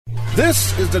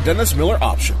This is the Dennis Miller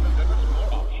Option.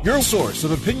 Your source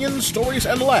of opinions, stories,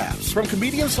 and laughs from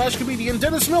comedian/comedian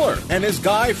Dennis Miller and his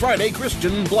Guy Friday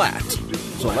Christian Blatt.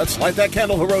 So let's light that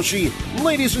candle, Hiroshi.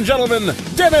 Ladies and gentlemen,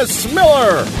 Dennis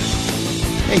Miller!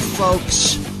 Hey,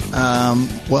 folks.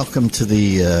 Welcome to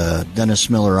the Dennis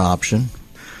Miller Option.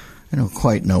 I don't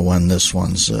quite know when this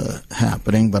one's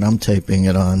happening, but I'm taping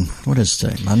it on, what is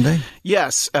today, Monday?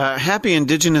 Yes. Happy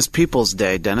Indigenous Peoples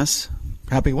Day, Dennis.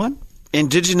 Happy what?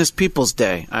 Indigenous Peoples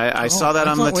Day. I saw that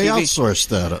on the TV. We outsourced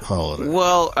that holiday.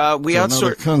 Well, we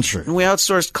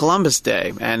outsourced Columbus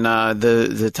Day, and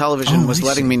the television was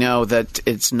letting me know that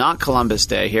it's not Columbus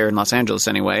Day here in Los Angeles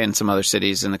anyway, and some other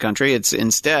cities in the country. It's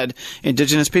instead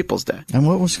Indigenous Peoples Day. And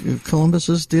what was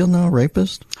Columbus's deal now?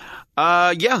 Rapist?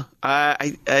 Yeah.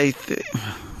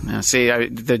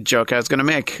 The joke I was going to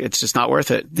make. It's just not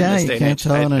worth it. Yeah, you can't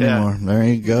tell it anymore. Yeah. There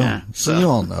you go. Yeah, so you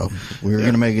all know. We were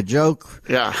going to make a joke.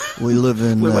 Yeah. We live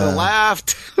in... We would have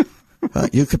laughed.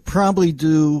 You could probably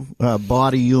do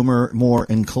body humor more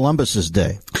in Columbus's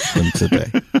day than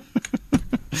today.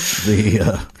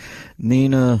 The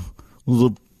Nina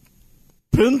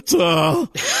Pinta...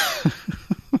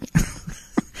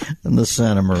 in the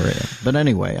Santa Maria. But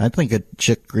anyway, I think a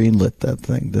chick greenlit that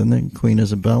thing, didn't it? Queen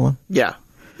Isabella? Yeah.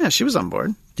 Yeah, she was on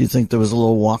board. Do you think there was a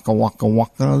little waka waka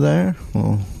waka there?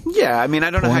 Yeah, I mean,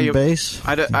 I don't know how you bass?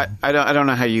 I don't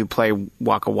know how you play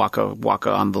waka waka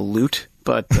waka on the lute,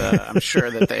 but I'm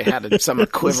sure that they had some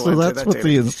equivalent. So that's what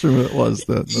the instrument was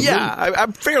then. Yeah,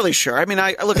 I'm fairly sure. I mean,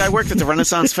 I worked at the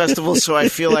Renaissance Festival, so I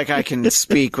feel like I can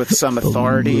speak with some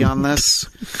authority on this.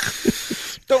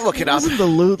 Don't look it up. Wasn't the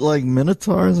lute like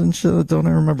minotaurs and shit? Don't I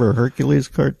remember a Hercules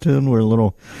cartoon where a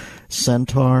little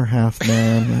centaur, half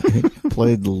man, he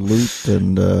played the lute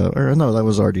and or no, that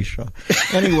was Artie Shaw.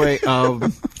 Anyway, all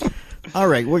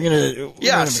right, we're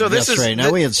gonna so this is right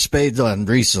now. We had Spades on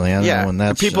recently. I don't know when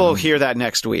that's people hear that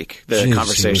next week. The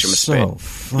conversation with Spade. So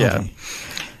funny. Yeah.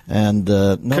 And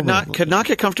could not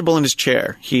get comfortable in his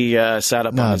chair. He sat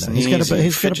up on his knees.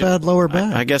 He's got a bad lower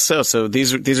back. I guess so. So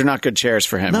these are not good chairs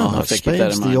for him. No,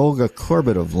 Spade's the Olga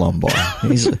Corbett of lumbar.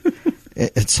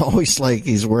 It's always like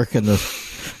he's working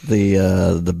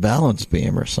the balance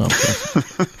beam or something.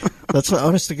 That's what,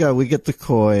 honest to God, we get the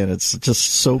koi, and it's just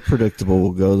so predictable.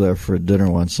 We'll go there for a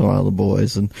dinner once in a while, the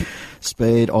boys, and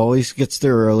Spade always gets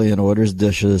there early and orders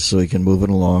dishes so he can move it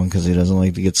along because he doesn't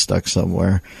like to get stuck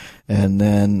somewhere. And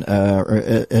then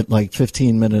at like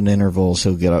 15-minute intervals,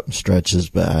 he'll get up and stretch his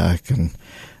back and,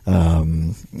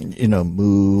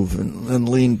 move and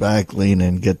lean back, lean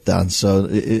in, get down. So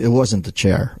it wasn't the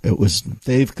chair. It was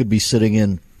Dave could be sitting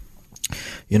in,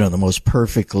 the most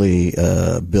perfectly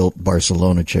built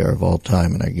Barcelona chair of all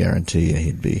time, and I guarantee you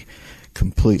he'd be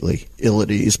completely ill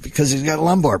at ease because he's got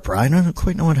lumbar pride. I don't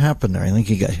quite know what happened there. I think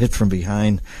he got hit from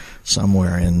behind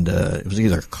somewhere, and it was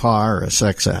either a car or a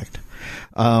sex act.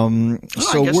 I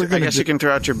guess you can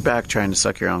throw out your back trying to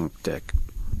suck your own dick.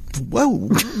 Whoa!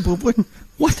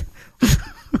 What?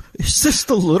 Is this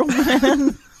the little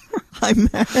man I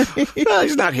married? Well,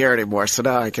 he's not here anymore, so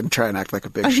now I can try and act like a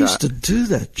big shot. I used to do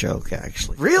that joke,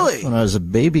 actually. Really? When I was a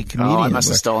baby comedian. Oh, I must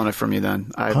have stolen it from you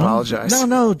then. I apologize.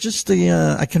 No, just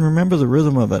I can remember the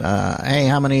rhythm of it. Hey,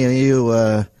 how many of you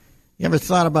ever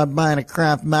thought about buying a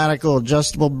Craftmatical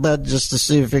adjustable bed just to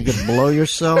see if you could blow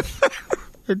yourself?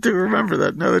 I do remember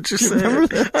that. Now that you're saying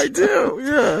it. I do,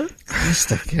 yeah.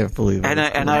 Christ, I can't believe it.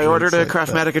 And I ordered a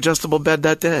Craftmatic adjustable bed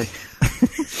that day.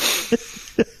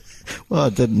 Well,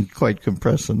 it didn't quite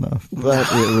compress enough, but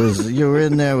it was. You were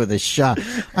in there with a shot.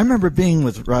 I remember being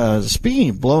with.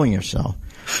 Speaking of blowing yourself,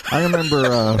 I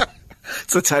remember.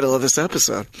 It's the title of this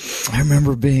episode. I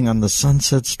remember being on the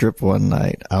Sunset Strip one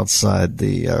night outside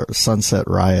the Sunset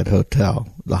Riot Hotel,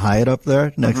 the Hyatt up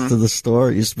there next to the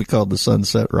store. It used to be called the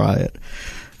Sunset Riot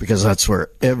because that's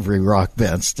where every rock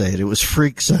band stayed. It was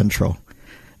Freak Central,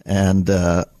 and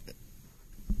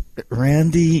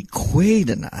Randy Quaid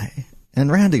and I. And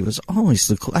Randy was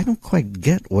always I don't quite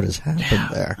get what has happened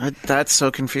there. That's so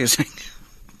confusing.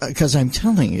 Because I'm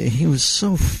telling you, he was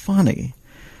so funny.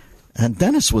 And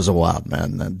Dennis was a wild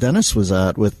man. Dennis was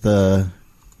out with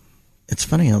it's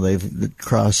funny how they've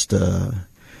crossed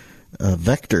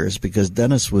vectors because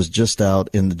Dennis was just out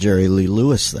in the Jerry Lee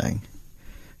Lewis thing.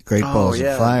 Great Balls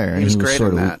of Fire. And he was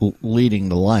sort of leading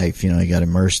the life. He got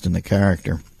immersed in the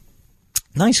character.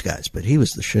 Nice guys, but he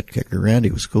was the shit kicker. Randy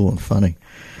was cool and funny.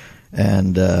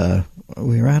 And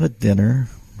we were at a dinner,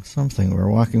 we were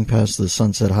walking past the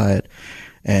Sunset Hyatt,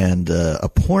 and a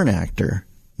porn actor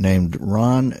named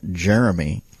Ron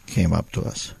Jeremy came up to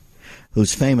us,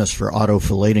 who's famous for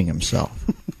auto-fillating himself.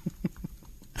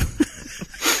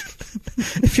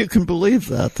 If you can believe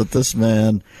that this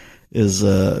man was,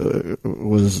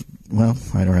 well,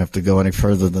 I don't have to go any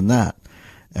further than that.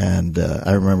 And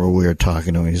I remember we were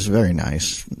talking to him. He's very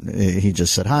nice. He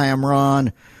just said, "Hi, I'm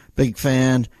Ron, big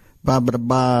fan,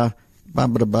 ba-ba-da-ba,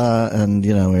 ba-ba-da-ba." And,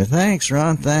 thanks,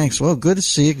 Ron, thanks. Well, good to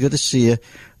see you.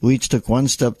 We each took one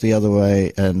step the other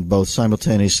way and both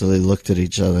simultaneously looked at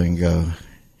each other and go,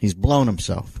 "He's blown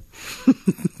himself."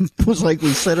 It was like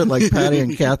we said it like Patty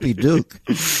and Kathy Duke.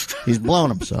 He's blown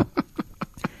himself.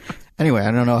 Anyway,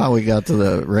 I don't know how we got to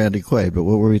the Randy Quaid, but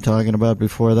what were we talking about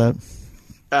before that?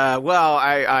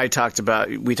 We talked about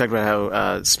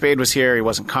how Spade was here. He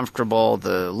wasn't comfortable,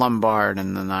 the Lombard,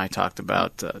 and then I talked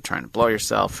about trying to blow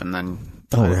yourself, and then.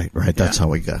 Right. That's how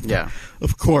we got there. Yeah.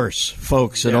 Of course,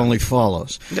 folks, it only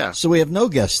follows. Yeah. So we have no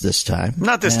guests this time.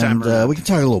 Not this time. We can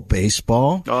talk a little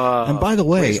baseball. And by the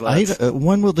way,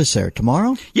 when will this air?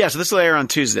 Tomorrow? Yeah, so this will air on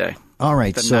Tuesday. All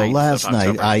right. So last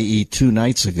night, i.e. 2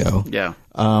 nights ago,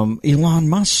 Elon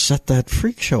Musk set that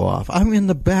freak show off. I'm in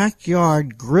the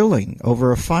backyard grilling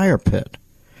over a fire pit.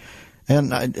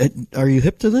 And are you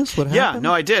hip to this? What happened? Yeah,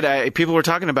 no, I did. People were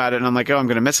talking about it, and I'm like, I'm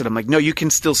going to miss it. I'm like, no, you can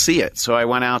still see it. So I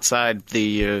went outside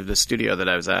the studio that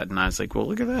I was at, and I was like, well,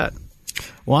 look at that.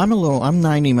 Well, I'm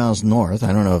 90 miles north.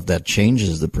 I don't know if that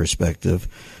changes the perspective.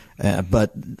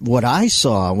 But what I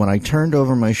saw when I turned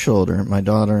over my shoulder, my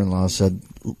daughter-in-law said,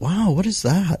 "Wow, what is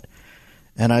that?"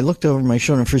 And I looked over my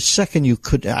shoulder, and for a second,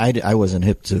 I wasn't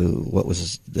hip to what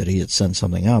was that he had sent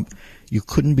something up. You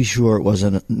couldn't be sure it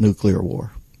wasn't a nuclear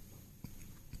war.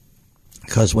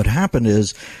 Because what happened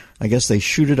is, I guess they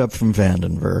shoot it up from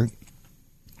Vandenberg,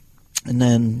 and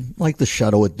then, like the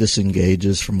shuttle, it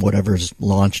disengages from whatever's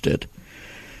launched it.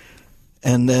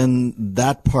 And then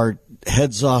that part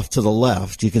heads off to the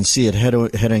left. You can see it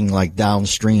heading like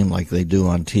downstream like they do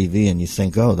on TV, and you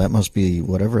think, oh, that must be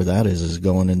whatever that is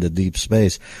going into deep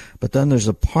space. But then there's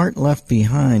a part left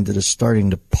behind that is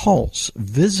starting to pulse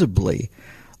visibly,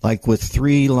 like with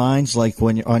 3 lines, like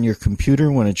when you're on your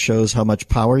computer when it shows how much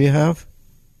power you have.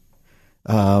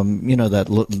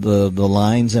 The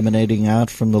lines emanating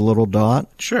out from the little dot.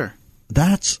 Sure.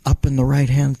 That's up in the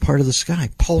right-hand part of the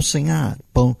sky, pulsing out.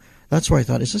 Boom. That's where I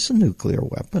thought, is this a nuclear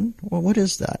weapon? Well, what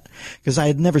is that? Because I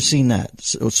had never seen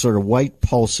that. It was sort of white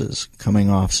pulses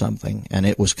coming off something, and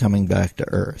it was coming back to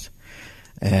Earth.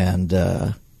 And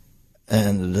I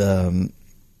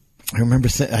remember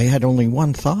I had only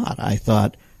one thought. I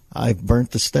thought, I've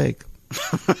burnt the steak.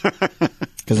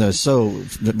 Because I was so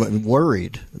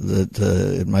worried that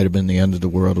it might have been the end of the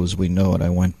world as we know it. I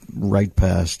went right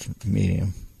past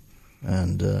medium.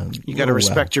 And you got to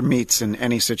respect your meats in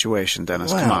any situation,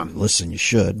 Dennis. Well, come on. Listen, you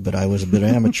should, but I was a bit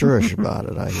amateurish about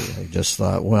it. I just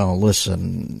thought, well,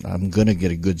 listen, I'm going to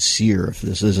get a good sear if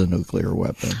this is a nuclear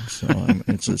weapon. So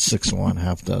it's a 6-1,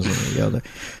 half dozen of the other.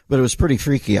 But it was pretty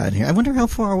freaky out here. I wonder how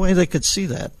far away they could see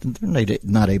that. They're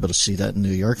not able to see that in New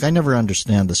York. I never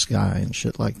understand the sky and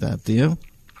shit like that. Do you?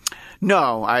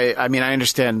 No, I mean, I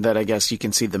understand that I guess you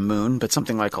can see the moon, but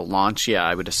something like a launch, yeah,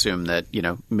 I would assume that,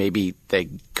 maybe they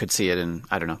could see it in,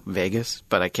 I don't know, Vegas,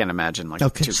 but I can't imagine like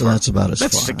okay, too so far. That's about as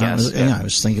that's far. Just a guess. I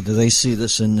was thinking, do they see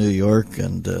this in New York?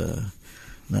 And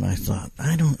then I thought,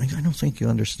 I don't think you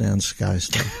understand sky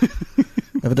stuff.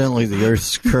 Evidently the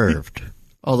Earth's curved.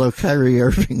 Although Kyrie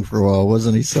Irving for a while,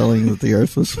 wasn't he selling that the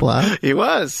Earth was flat? He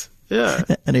was. Yeah.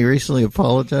 And he recently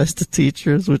apologized to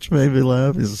teachers, which made me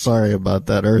laugh. He's sorry about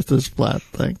that Earth is flat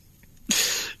thing.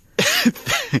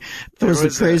 It was the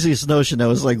craziest notion. That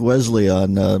was like Wesley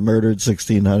on Murdered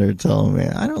 1600 telling me,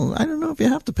 I don't know if you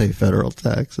have to pay federal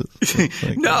taxes.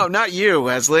 Like, no, not you,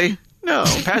 Wesley. No,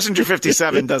 Passenger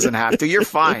 57 doesn't have to. You're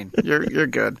fine. You're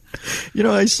good.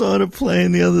 I saw on a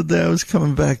plane the other day. I was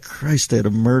coming back. Christ, they had a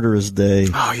murderous day.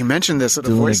 Oh, you mentioned this at a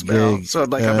voicemail. So,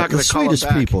 I'm not going to call them back. The sweetest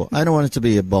people. I don't want it to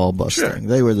be a ball busting. Sure.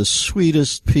 They were the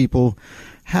sweetest people,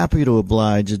 happy to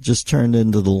oblige. It just turned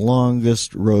into the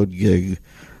longest road gig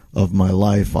of my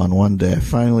life on one day. I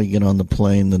finally get on the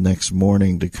plane the next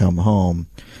morning to come home.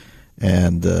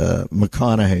 And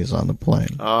McConaughey's on the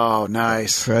plane. Oh,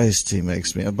 nice. Christ, he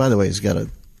makes me. By the way, he's got a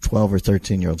 12 or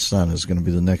 13-year-old son who's going to be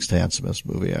the next handsomest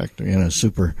movie actor.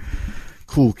 Super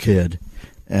cool kid.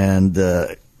 And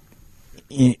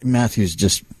Matthew's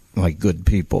just like good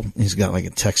people. He's got like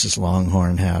a Texas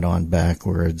Longhorn hat on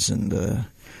backwards and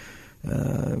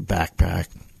backpack.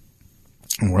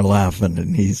 And we're laughing,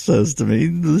 and he says to me,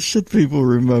 the shit people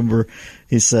remember,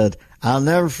 he said, I'll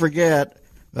never forget.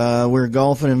 We were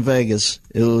golfing in Vegas.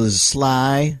 It was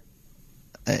Sly,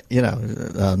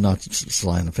 not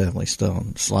Sly and the Family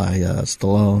Stone, Sly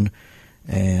Stallone,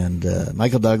 and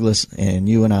Michael Douglas, and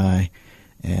you and I,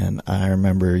 And I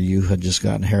remember you had just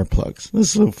gotten hair plugs. This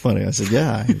is so funny. I said,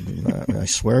 yeah, I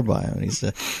swear by him. And he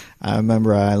said, I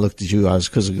remember I looked at you, I was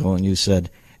quizzical, and you said,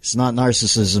 it's not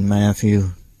narcissism, Matthew.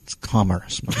 It's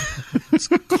commerce. It's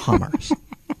commerce.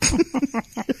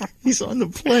 He's on the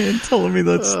plane telling me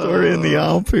that story, and the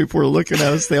owl people were looking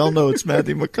at us. They all know it's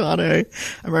Matthew McConaughey.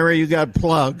 I remember you got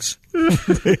plugs.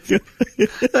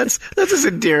 That's his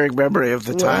endearing memory of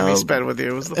the time he spent with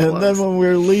you. Was the plugs. And then when we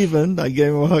were leaving, I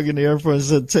gave him a hug in the airport and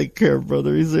said, take care,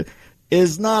 brother. He said,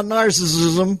 it's not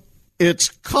narcissism, it's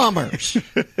commerce.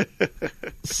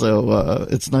 So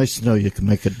it's nice to know you can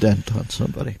make a dent on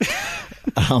somebody.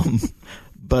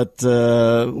 But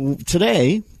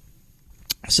today,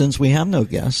 since we have no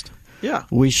guest,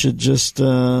 we should just,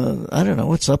 I don't know,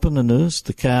 what's up in the news?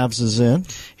 The Cavs is in.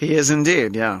 He is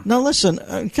indeed, yeah. Now,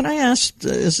 listen, can I ask,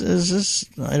 is this,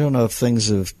 I don't know if things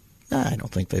have, I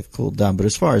don't think they've cooled down, but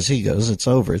as far as he goes, it's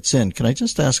over, it's in. Can I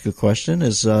just ask a question?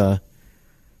 Is,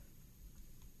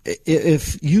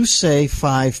 if you say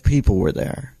 5 people were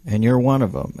there, and you're one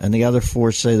of them, and the other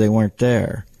 4 say they weren't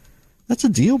there, that's a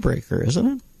deal breaker, isn't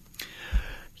it?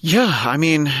 Yeah, I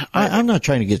mean, I'm not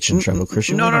trying to get you in trouble,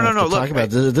 Christian. No. Look,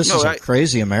 this is how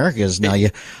crazy America is now.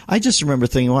 I just remember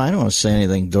thinking, well, I don't want to say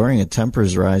anything during a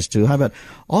tempers rise too. How about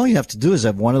all you have to do is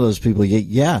have one of those people.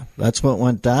 Yeah, that's what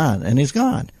went down, and he's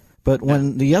gone. But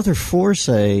when the other 4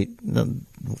 say,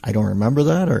 I don't remember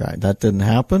that, or that didn't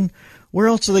happen, where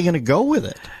else are they going to go with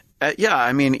it? Yeah,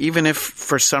 I mean, even if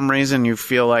for some reason you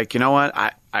feel like, you know what,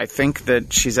 I think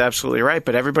that she's absolutely right,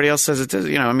 but everybody else says it is.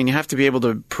 You know, I mean, you have to be able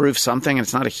to prove something, and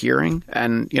it's not a hearing.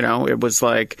 And, you know, it was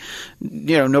like,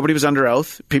 you know, nobody was under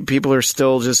oath. People are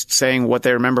still just saying what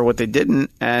they remember, what they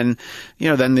didn't. And, you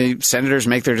know, then the senators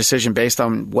make their decision based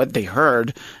on what they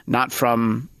heard, not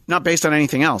based on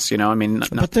anything else, you know. I mean,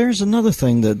 but there's another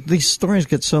thing that these stories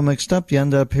get so mixed up, you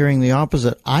end up hearing the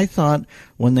opposite. I thought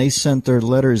when they sent their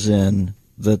letters in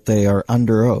that they are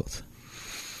under oath.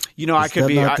 You know, I could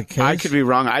be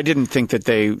wrong. I didn't think that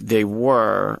they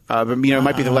were, but you know, it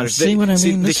might be the letters. See what I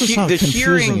mean? This is how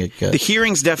confusing it gets. The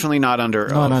hearing's definitely not under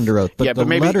oath. Not under oath, but yeah, the but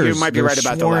maybe letters, you might be right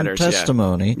about the letters.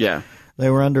 Testimony. Yeah, they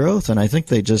were under oath, and I think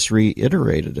they just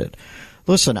reiterated it.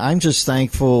 Listen, I'm just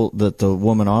thankful that the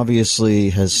woman obviously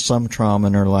has some trauma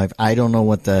in her life. I don't know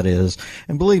what that is,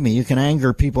 and believe me, you can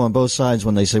anger people on both sides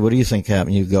when they say, "What do you think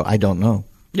happened?" You go, "I don't know."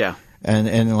 Yeah.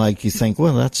 And like you think,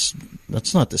 well, that's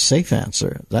not the safe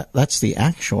answer. That's the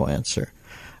actual answer.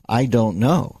 I don't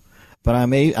know, but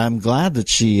I'm glad that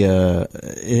she.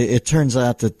 It turns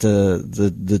out that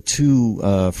the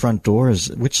 2 front doors,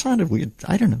 which sounded weird.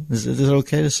 I don't know. Is it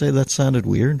okay to say that sounded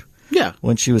weird? Yeah.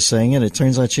 When she was saying it, it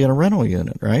turns out she had a rental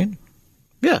unit, right?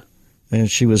 Yeah. And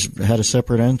she had a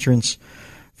separate entrance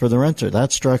for the renter.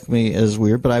 That struck me as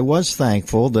weird, but I was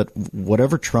thankful that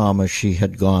whatever trauma she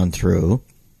had gone through,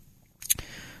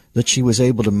 that she was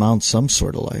able to mount some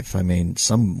sort of life. I mean,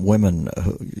 some women,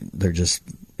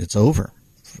 it's over.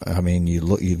 I mean,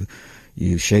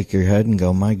 you shake your head and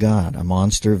go, my God, a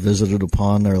monster visited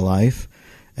upon their life,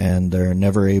 and they're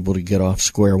never able to get off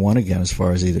square one again as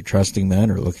far as either trusting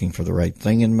men or looking for the right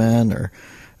thing in men or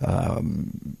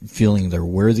feeling they're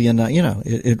worthy enough. You know,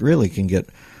 it really can get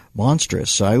monstrous.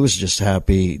 So I was just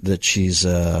happy that she's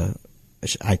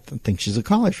I think she's a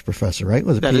college professor, right?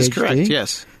 With a PhD? That is correct,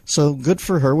 yes. So good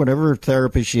for her. Whatever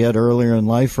therapy she had earlier in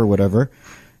life or whatever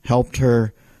helped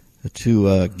her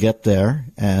to get there.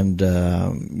 And,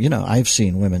 you know, I've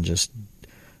seen women just,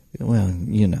 well,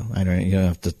 you know, you don't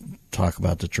have to talk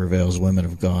about the travails women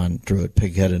have gone through it,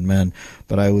 pig-headed men.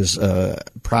 But I was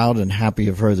proud and happy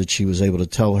of her that she was able to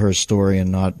tell her story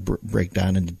and not break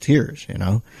down into tears, you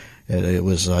know. It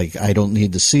was like, I don't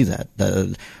need to see that.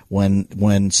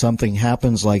 When something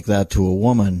happens like that to a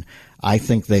woman, I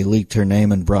think they leaked her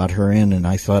name and brought her in, and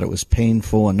I thought it was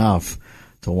painful enough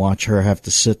to watch her have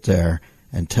to sit there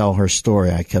and tell her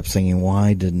story. I kept thinking,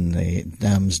 why didn't the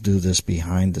Dems do this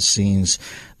behind the scenes?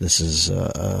 This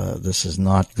is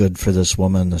not good for this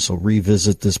woman. This will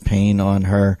revisit this pain on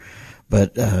her.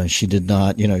 But she did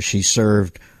not. You know, she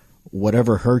served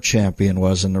whatever her champion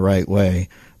was in the right way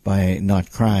by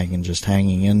not crying and just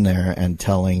hanging in there and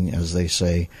telling, as they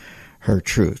say, her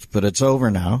truth. But it's over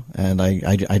now, and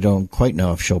I don't quite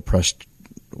know if she'll press.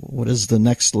 What is the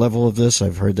next level of this?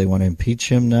 I've heard they want to impeach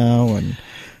him now, and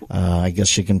I guess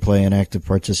she can play an active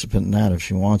participant in that if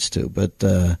she wants to. But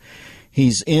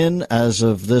he's in as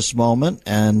of this moment,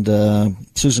 and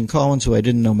Susan Collins, who I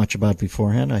didn't know much about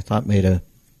beforehand, I thought made a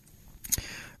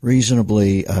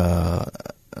reasonably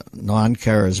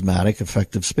non-charismatic,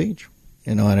 effective speech.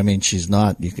 You know what I mean? She's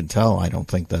not, you can tell, I don't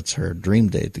think that's her dream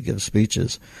date to give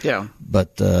speeches. Yeah.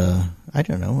 But I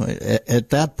don't know.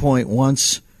 At that point,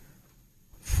 once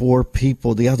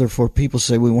the other four people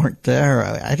say we weren't there.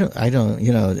 I don't,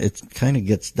 it kind of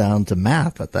gets down to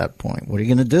math at that point. What are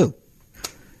you going to do?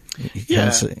 You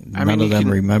can't say, none of them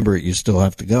remember it. You still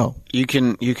have to go. You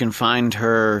can find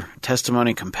her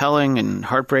testimony compelling and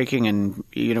heartbreaking and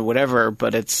whatever,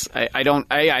 but I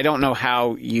don't know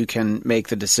how you can make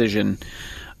the decision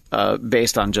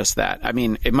based on just that. I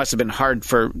mean, it must have been hard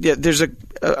there's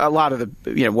a lot of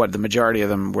the majority of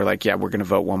them were like, yeah, we're going to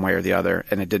vote one way or the other,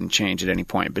 and it didn't change at any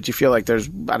point. But you feel like there's,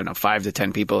 5 to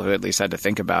 10 people who at least had to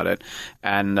think about it.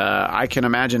 And I can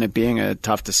imagine it being a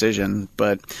tough decision.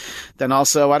 But then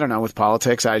also, I don't know, with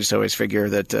politics, I just always figure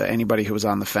that anybody who was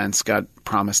on the fence got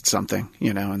promised something,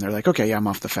 and they're like, okay, yeah, I'm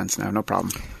off the fence now, no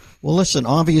problem. Well, listen,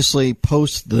 obviously,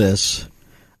 post this,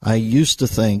 I used to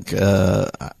think,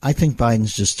 I think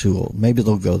Biden's just too old. Maybe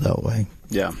they'll go that way.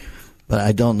 Yeah. But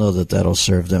I don't know that that'll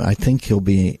serve them. I think he'll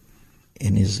be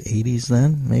in his 80s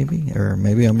then, maybe. Or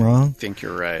maybe I'm wrong. I think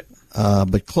you're right.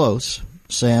 But close.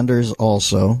 Sanders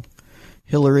also.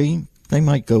 Hillary, they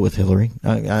might go with Hillary.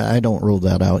 I don't rule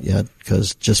that out yet,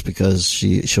 because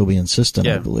she'll be insistent,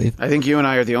 yeah. I believe. I think you and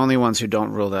I are the only ones who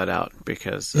don't rule that out,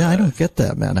 because... Yeah, I don't get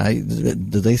that, man.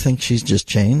 Do they think she's just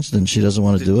changed and she doesn't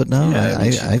want to do it now? Yeah,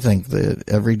 I think that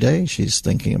every day she's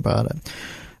thinking about it.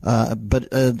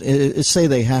 But say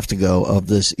they have to go of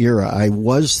this era. I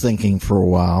was thinking for a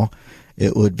while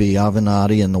it would be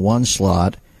Avenatti in the one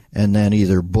slot, and then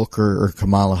either Booker or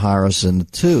Kamala Harris in the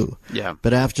two. Yeah.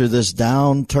 But after this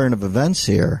downturn of events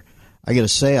here, I got to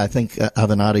say, I think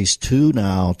Avenatti's two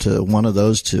now to one of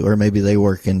those two, or maybe they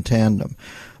work in tandem.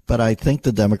 But I think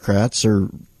the Democrats are,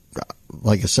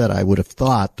 like I said, I would have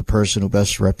thought the person who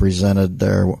best represented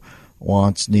their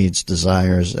wants, needs,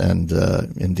 desires, and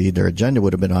indeed their agenda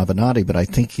would have been Avenatti. But I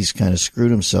think he's kind of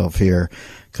screwed himself here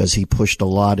because he pushed a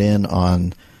lot in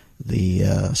on the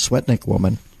Swetnick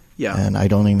woman. Yeah. And I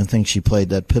don't even think she played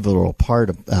that pivotal part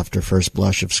after first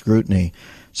blush of scrutiny.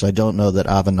 So I don't know that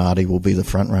Avenatti will be the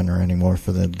front runner anymore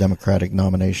for the Democratic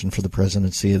nomination for the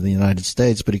presidency of the United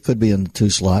States, but he could be in the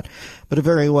two slot. But it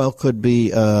very well could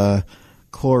be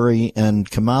Corey and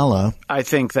Kamala. I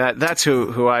think that's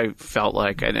who I felt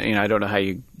like. I don't know how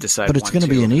you decide. But it's going to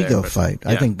be an ego fight.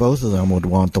 Yeah. I think both of them would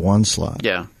want the one slot.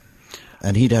 Yeah.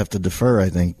 And he'd have to defer, I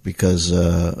think, because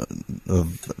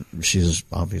she's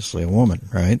obviously a woman,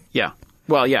 right? Yeah.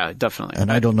 Well, yeah, definitely.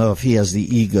 And I don't know if he has the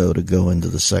ego to go into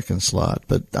the second slot.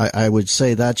 But I would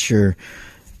say that's your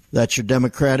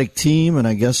Democratic team, and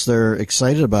I guess they're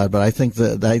excited about it. But I think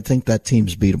that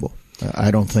team's beatable. I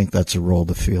don't think that's a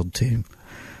roll-the-field team.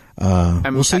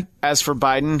 We'll see. As for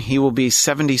Biden, he will be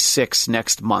 76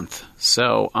 next month.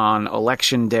 So on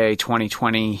Election Day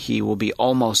 2020, he will be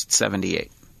almost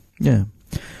 78. Yeah.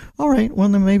 All right. Well,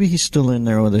 then maybe he's still in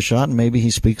there with a shot, and maybe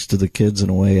he speaks to the kids in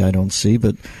a way I don't see.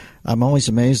 But I'm always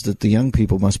amazed that the young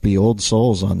people must be old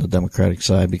souls on the Democratic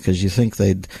side, because you think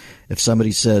if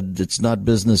somebody said it's not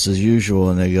business as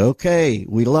usual, and they go, okay,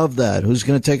 we love that. Who's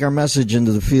going to take our message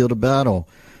into the field of battle?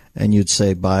 And you'd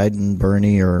say Biden,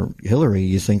 Bernie, or Hillary.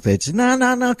 You think they'd say,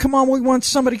 no, come on, we want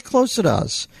somebody closer to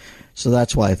us. So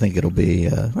that's why I think it'll be.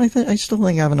 I still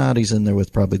think Avenatti's in there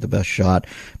with probably the best shot,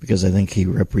 because I think he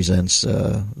represents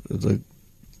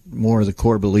more of the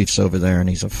core beliefs over there, and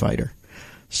he's a fighter.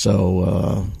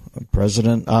 So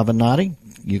President Avenatti,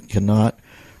 you cannot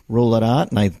rule it out,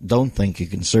 and I don't think you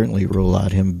can certainly rule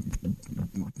out him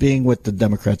being what the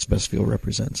Democrats' best field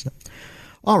represents.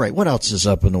 All right, what else is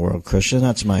up in the world, Christian?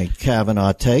 That's my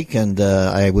Kavanaugh take, and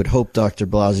I would hope Dr.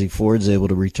 Blasey Ford's able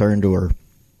to return to her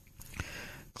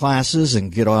classes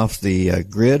and get off the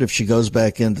grid. If she goes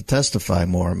back in to testify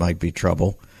more, it might be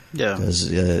trouble. Yeah,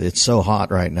 because it's so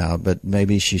hot right now. But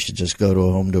maybe she should just go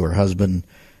home to her husband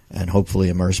and hopefully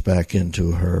immerse back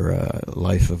into her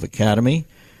life of academy.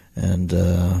 And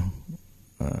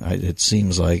it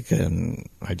seems like, and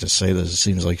I just say this, it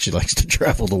seems like she likes to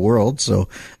travel the world. So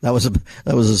that was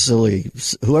a silly.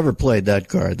 Whoever played that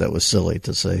card, that was silly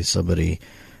to say somebody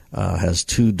has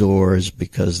two doors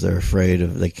because they're afraid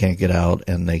they can't get out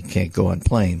and they can't go on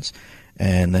planes.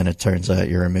 And then it turns out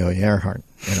you're Amelia Earhart.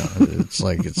 It's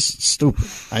like, it's stupid.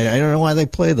 I don't know why they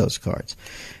play those cards.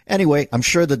 Anyway, I'm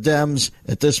sure the Dems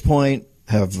at this point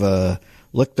have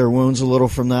licked their wounds a little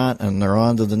from that, and they're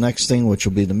on to the next thing, which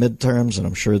will be the midterms. And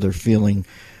I'm sure they're feeling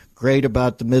great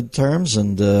about the midterms,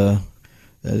 and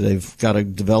they've got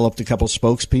developed a couple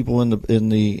spokespeople in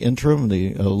the interim,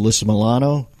 the Alyssa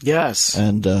Milano. Yes.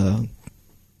 And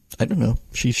I don't know.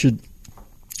 She should.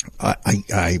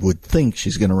 I would think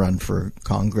she's going to run for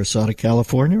Congress out of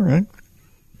California, right?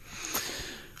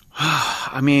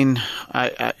 I mean,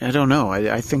 I don't know.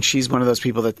 I think she's one of those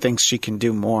people that thinks she can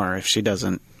do more if she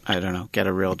doesn't, I don't know, get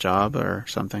a real job or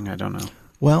something. I don't know.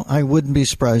 Well, I wouldn't be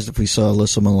surprised if we saw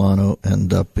Alyssa Milano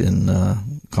end up in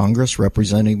Congress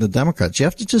representing the Democrats. You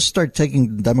have to just start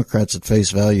taking the Democrats at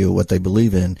face value, what they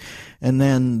believe in, and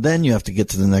then you have to get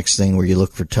to the next thing where you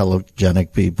look for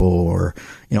telegenic people or,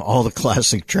 all the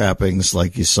classic trappings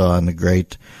like you saw in the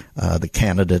great The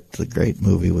Candidate, the great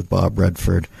movie with Bob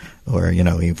Redford, where,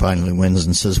 he finally wins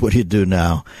and says, what do you do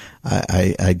now?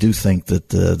 I do think that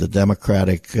the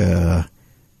Democratic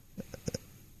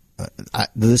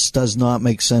this does not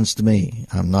make sense to me.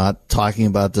 I'm not talking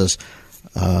about this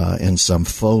in some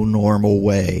faux normal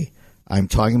way. I'm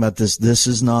talking about this. This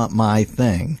is not my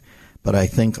thing. But I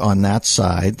think on that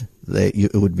side,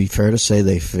 it would be fair to say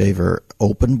they favor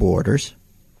open borders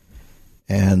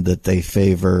and that they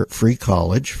favor free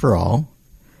college for all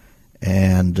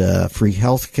and free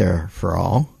health care for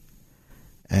all.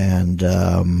 And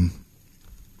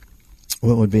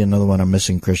what would be another one I'm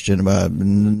missing, Christian? About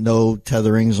no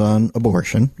tetherings on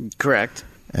abortion. Correct.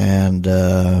 And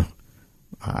I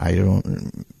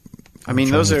don't. I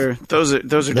mean, those are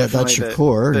definitely that's your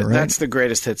core. Right? That's the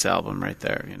greatest hits album right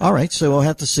there. All right, so we'll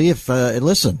have to see if.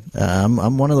 Listen,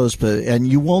 I'm one of those, and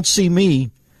you won't see me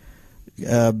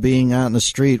being out in the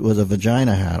street with a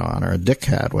vagina hat on or a dick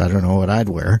hat. Well, I don't know what I'd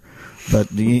wear,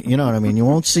 but you know what I mean. You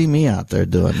won't see me out there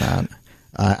doing that.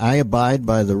 I abide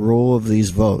by the rule of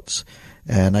these votes.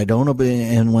 And I don't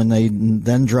obey. And when they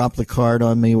then drop the card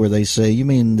on me where they say, "You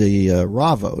mean the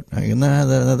raw vote?"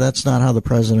 That's not how the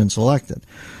president's elected.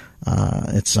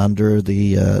 It's under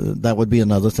the. That would be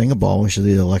another thing, abolish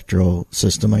the electoral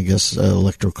system. I guess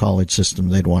electoral college system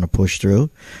they'd want to push through.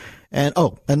 And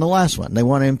the last one, they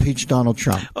want to impeach Donald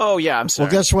Trump. Oh yeah, I'm sorry.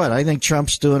 Well, guess what? I think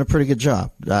Trump's doing a pretty good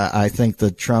job. I think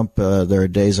that Trump. There are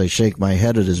days I shake my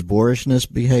head at his boorishness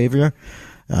behavior.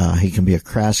 He can be a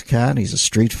crass cat. He's a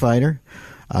street fighter.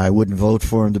 I wouldn't vote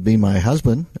for him to be my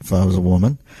husband if I was a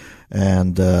woman.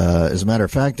 And as a matter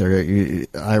of fact,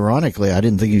 ironically, I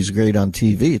didn't think he was great on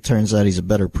TV. It turns out he's a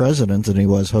better president than he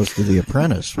was host of The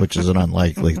Apprentice, which is an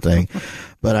unlikely thing.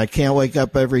 But I can't wake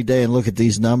up every day and look at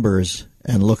these numbers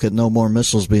and look at no more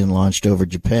missiles being launched over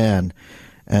Japan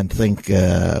and think,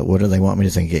 what do they want me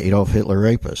to think? Adolf Hitler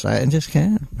rapist. I just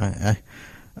can't.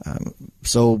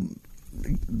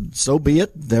 So be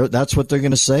it. That's what they're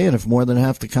going to say, and if more than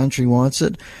half the country wants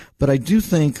it. But I do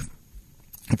think,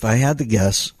 if I had to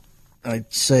guess,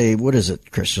 I'd say, what is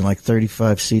it, Christian, like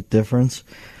 35-seat difference?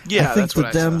 Yeah, I think the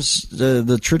Dems,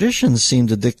 the traditions seem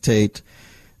to dictate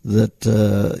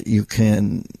that you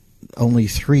can only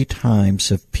 3 times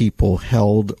have people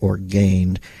held or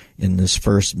gained in this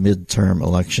first midterm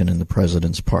election in the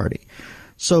president's party.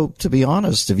 So, to be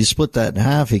honest, if you split that in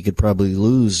half, he could probably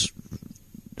lose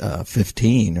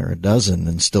 15 or a dozen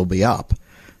and still be up.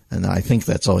 And I think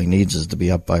that's all he needs is to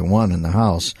be up by 1 in the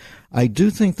House. I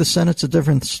do think the Senate's a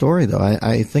different story, though.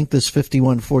 I think this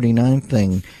 51-49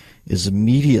 thing is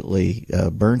immediately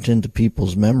burnt into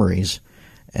people's memories,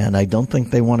 and I don't think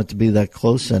they want it to be that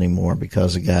close anymore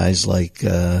because of guys like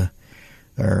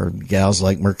or gals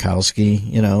like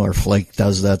Murkowski, or Flake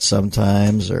does that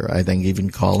sometimes, or I think even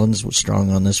Collins was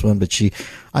strong on this one, but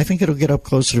I think it'll get up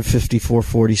closer to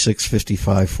 54-46,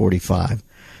 55-45.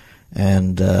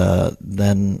 And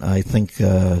then I think,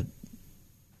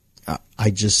 I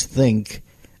just think,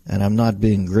 and I'm not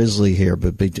being grisly here,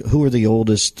 but who are the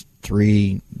oldest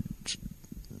 3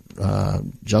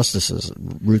 justices?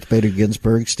 Ruth Bader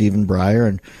Ginsburg, Stephen Breyer,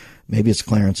 and maybe it's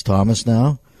Clarence Thomas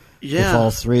now. Yeah. If all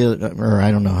 3, or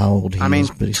I don't know how old he is.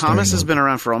 But Thomas has been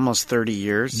around for almost 30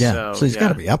 years. Yeah, so he's got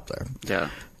to be up there. Yeah.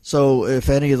 So if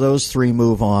any of those 3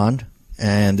 move on,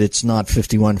 and it's not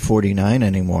 51-49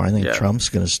 anymore, I think Trump's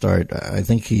going to start. I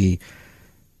think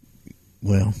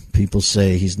people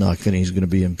say he's going to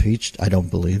be impeached. I don't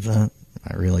believe that.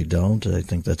 I really don't. I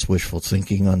think that's wishful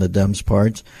thinking on the Dems'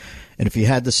 part. And if you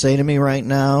had to say to me right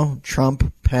now,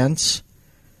 Trump, Pence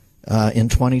in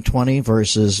 2020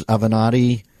 versus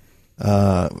Avenatti,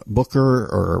 Booker,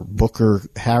 or Booker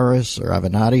Harris, or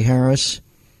Avenatti Harris,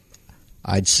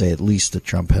 I'd say at least that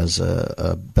Trump has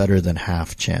a better than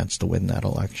half chance to win that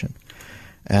election.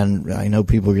 And I know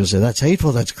people are going to say, that's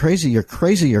hateful, that's crazy, you're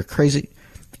crazy.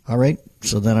 All right,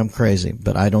 so then I'm crazy.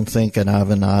 But I don't think an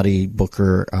Avenatti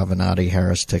Booker, Avenatti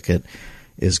Harris ticket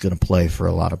is going to play for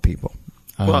a lot of people.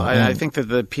 Well, I think that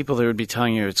the people that would be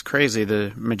telling you it's crazy,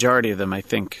 the majority of them, I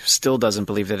think, still doesn't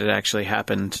believe that it actually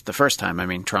happened the first time. I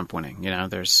mean, Trump winning.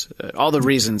 There's all the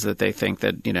reasons that they think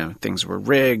that, things were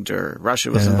rigged or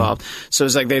Russia was involved. So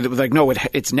it's like they were like, no,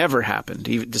 it's never happened,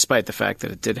 even despite the fact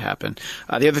that it did happen.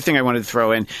 The other thing I wanted to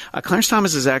throw in, Clarence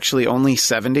Thomas is actually only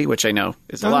 70, which I know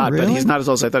is a lot, really? but he's not as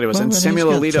old as I thought he was. And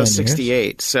Samuel Alito,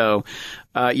 68. So,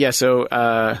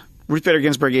 Ruth Bader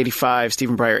Ginsburg, 85,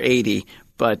 Stephen Breyer, 80.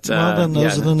 But well, then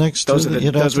those are the next two.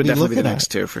 Those would definitely be the next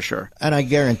two for sure. And I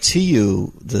guarantee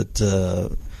you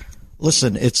that.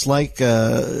 Listen, it's like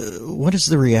what is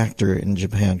the reactor in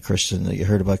Japan, Christian, that you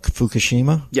heard about,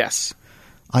 Fukushima? Yes.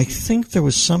 I think there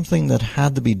was something that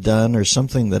had to be done or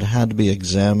something that had to be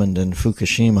examined in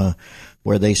Fukushima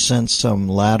where they sent some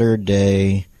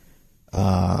latter-day,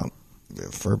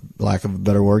 for lack of a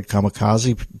better word,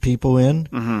 kamikaze people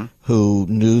in who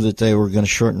knew that they were going to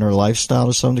shorten their lifestyle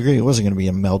to some degree. It wasn't going to be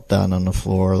a meltdown on the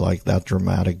floor like that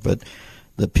dramatic, but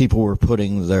the people were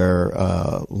putting their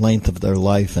length of their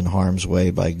life in harm's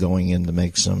way by going in to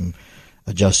make some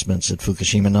adjustments at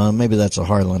Fukushima. Now, maybe that's a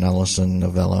Harlan Ellison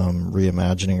novella I'm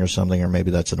reimagining or something, or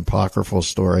maybe that's an apocryphal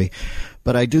story.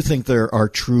 But I do think there are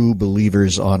true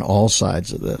believers on all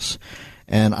sides of this.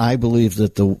 And I believe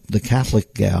that the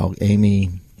Catholic gal, Amy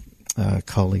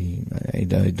Cully, I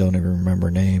don't even remember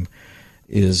her name,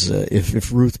 is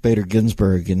if Ruth Bader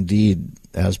Ginsburg indeed,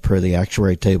 as per the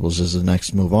actuary tables, is the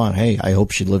next move on, hey, I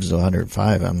hope she lives to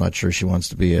 105. I'm not sure she wants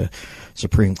to be a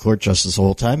Supreme Court justice the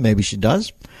whole time. Maybe she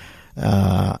does.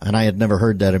 And I had never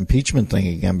heard that impeachment thing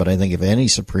again, but I think if any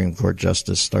Supreme Court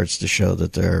justice starts to show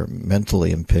that they're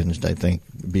mentally impinged, I think,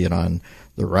 be it on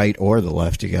the right or the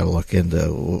left, you got to look into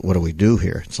what do we do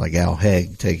here. It's like Al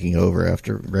Haig taking over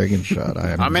after Reagan shot.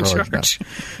 I'm in charge.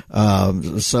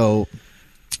 So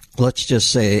let's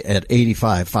just say at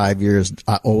 85, 5 years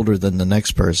older than the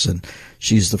next person,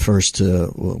 she's the first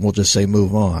to, we'll just say,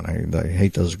 move on. I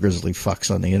hate those grizzly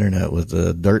fucks on the internet with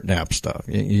the dirt nap stuff.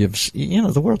 You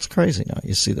know, the world's crazy now.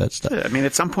 You see that stuff. Yeah, I mean,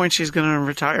 at some point she's going to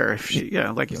retire. If she,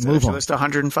 like you said, if she lives to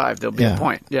 105, there'll be a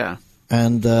point. Yeah.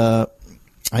 And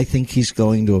I think he's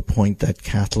going to appoint that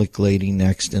Catholic lady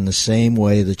next in the same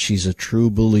way that she's a true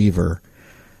believer.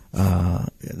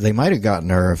 They might have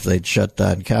gotten her if they'd shut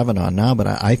down Kavanaugh now, but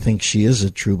I think she is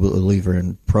a true believer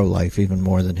in pro-life even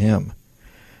more than him.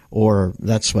 Or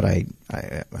that's what I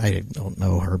don't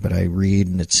know her, but I read,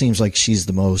 and it seems like she's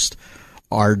the most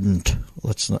ardent.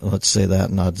 Let's say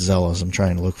that, not zealous. I'm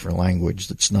trying to look for language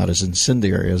that's not as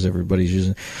incendiary as everybody's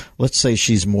using. Let's say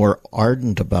she's more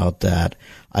ardent about that.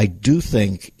 I do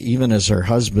think, even as her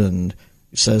husband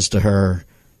says to her,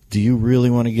 do you really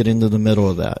want to get into the middle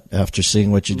of that after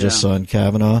seeing what you just saw in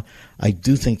Kavanaugh? I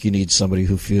do think you need somebody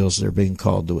who feels they're being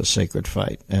called to a sacred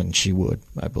fight, and she would,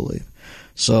 I believe.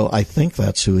 So I think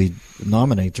that's who he'd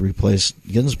nominate to replace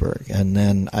Ginsburg. And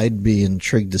then I'd be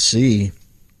intrigued to see.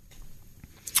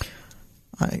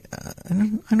 I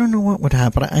don't know what would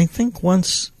happen. I think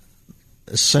once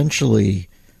essentially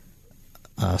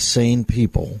sane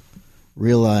people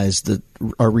realize that,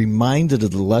 are reminded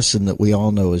of the lesson that we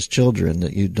all know as children,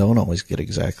 that you don't always get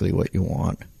exactly what you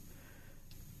want,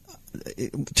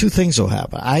 two things will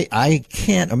happen. I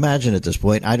can't imagine at this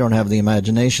point, I don't have the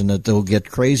imagination that they'll get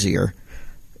crazier,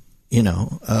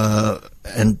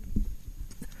 and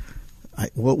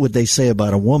what would they say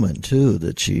about a woman, too,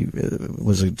 that she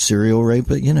was a serial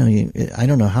rapist? I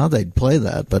don't know how they'd play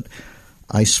that, but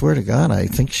I swear to God, I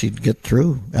think she'd get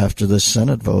through after this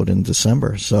Senate vote in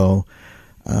December. So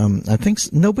I think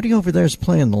nobody over there is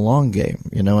playing the long game.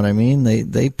 You know what I mean?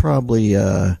 They probably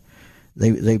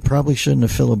they probably shouldn't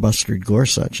have filibustered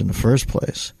Gorsuch in the first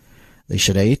place. They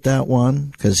should have ate that one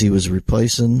because he was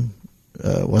replacing.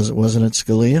 Wasn't it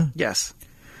Scalia? Yes.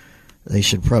 They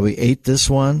should probably ate this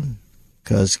one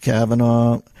because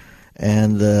Kavanaugh,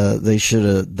 and they should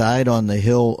have died on the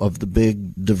hill of the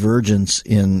big divergence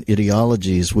in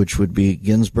ideologies, which would be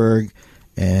Ginsburg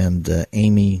and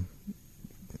Amy.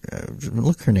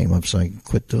 Look her name up so I can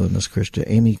quit doing this, Christian.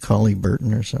 Amy Colley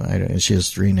Burton or something. I don't know. She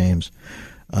has three names.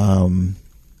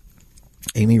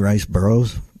 Amy Rice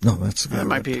Burroughs. No, that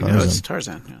might be. Tarzan. No, it's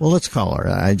Tarzan. Yeah. Well, let's call her.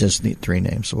 I just need three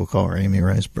names, so we'll call her Amy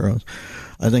Rice Burroughs.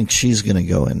 I think she's going to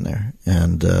go in there,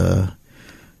 and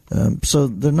so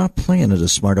they're not playing it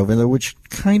as smart over there, which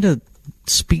kind of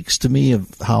speaks to me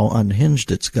of how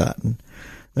unhinged it's gotten.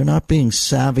 They're not being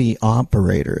savvy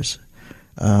operators.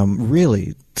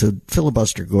 Really, to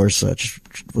filibuster Gorsuch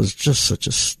was just such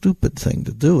a stupid thing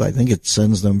to do. I think it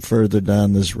sends them further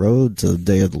down this road to the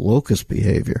day of the locust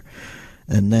behavior.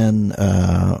 And then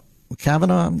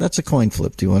Kavanaugh, that's a coin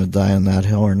flip. Do you want to die on that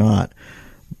hill or not?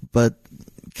 But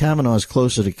Kavanaugh is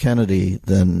closer to Kennedy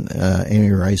than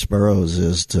Amy Rice Burroughs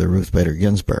is to Ruth Bader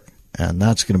Ginsburg. And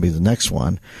that's going to be the next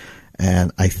one.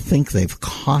 And I think they've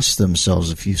cost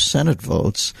themselves a few Senate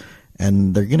votes,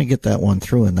 and they're going to get that one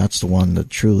through, and that's the one that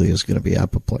truly is going to be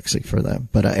apoplexy for them.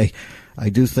 But I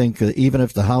do think that even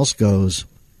if the House goes,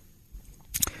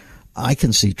 I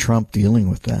can see Trump dealing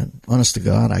with that. Honest to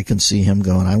God, I can see him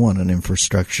going, I want an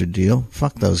infrastructure deal.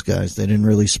 Fuck those guys. They didn't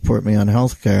really support me on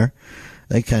health care.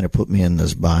 They kind of put me in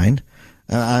this bind.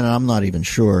 And I'm not even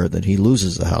sure that he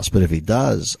loses the House, but if he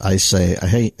does, I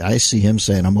see him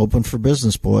saying, I'm open for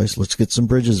business, boys. Let's get some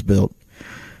bridges built.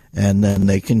 And then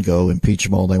they can go impeach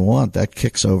him all they want. That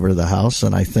kicks over the House,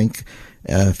 and I think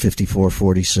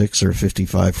 54-46 or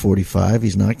 55-45,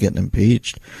 he's not getting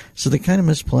impeached. So they're kind of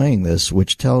misplaying this,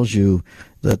 which tells you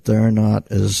that they're not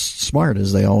as smart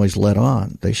as they always let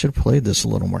on. They should have played this a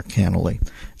little more cannily.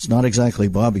 It's not exactly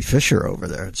Bobby Fischer over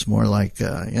there. It's more like,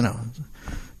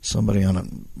 somebody on a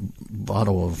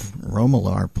bottle of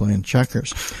Romular playing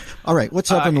checkers. All right,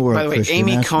 what's up in the world, by the way, Christian?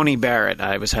 Amy Coney Barrett,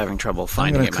 I was having trouble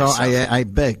finding it myself. I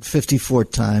begged 54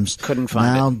 times. Couldn't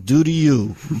find it. Now, due to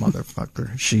you,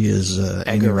 motherfucker. She is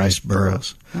Amy Rice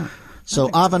Burroughs. So,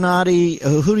 Avenatti,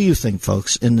 who do you think,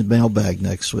 folks, in the mailbag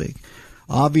next week?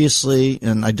 Obviously,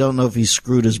 and I don't know if he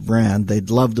screwed his brand,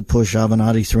 they'd love to push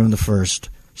Avenatti through in the first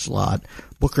slot,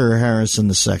 Booker or Harris in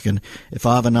the second. If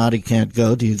Avenatti can't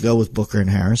go, do you go with Booker and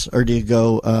Harris, or do you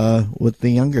go with the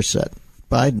younger set,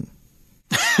 Biden?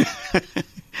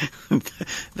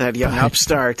 That young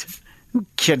upstart,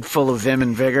 kid full of vim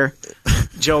and vigor,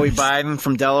 Joey Biden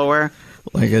from Delaware.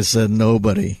 Like I said,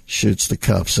 nobody shoots the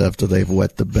cuffs after they've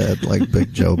wet the bed like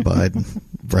Big Joe Biden.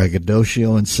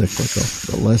 Braggadocio and cyclical.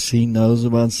 The less he knows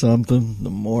about something, the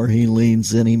more he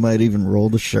leans in. He might even roll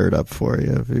the shirt up for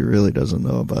you if he really doesn't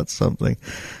know about something.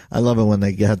 I love it when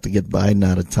they have to get Biden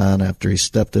out of town after he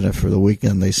stepped in it for the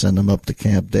weekend. They send him up to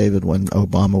Camp David when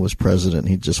Obama was president.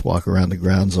 He'd just walk around the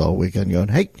grounds all weekend going,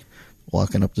 hey,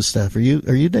 walking up to staff. Are you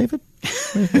David?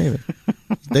 Where's David?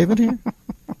 Is David here?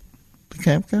 The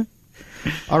camp guy?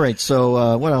 All right,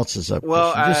 so what else is up?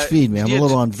 Well, just feed me. I'm a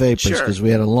little on vapors because we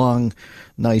had a long,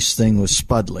 nice thing with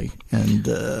Spudley.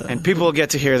 And people will get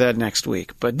to hear that next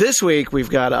week. But this week, we've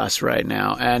got us right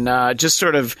now. And just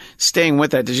sort of staying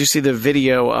with that, did you see the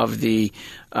video of the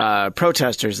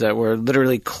protesters that were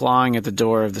literally clawing at the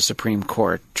door of the Supreme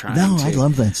Court? I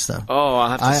love that stuff. Oh, I'll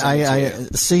have to send it to you.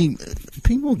 See,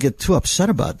 people get too upset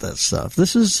about that stuff.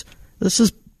 This is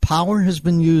power has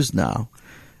been used now.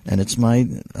 And it's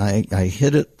I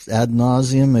hit it ad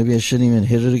nauseum. Maybe I shouldn't even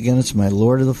hit it again. It's my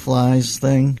Lord of the Flies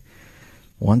thing.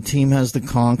 One team has the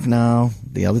conch now.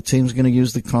 The other team's going to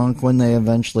use the conch when they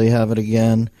eventually have it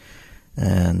again.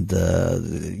 And,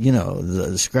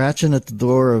 the scratching at the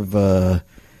door of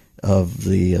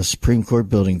the Supreme Court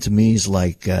building to me is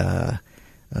like,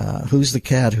 who's the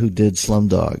cat who did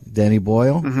Slumdog? Danny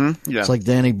Boyle? Mm-hmm, yeah. It's like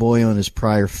Danny Boyle in his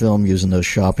prior film using those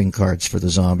shopping carts for the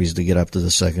zombies to get up to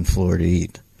the second floor to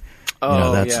eat.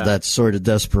 That's sort of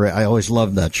desperate. I always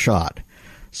loved that shot.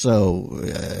 So,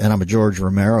 and I'm a George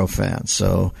Romero fan.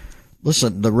 So,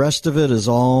 listen, the rest of it is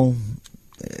all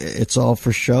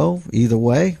for show either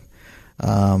way.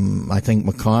 I think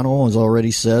McConnell has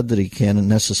already said that he can't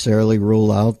necessarily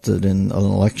rule out that in an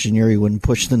election year he wouldn't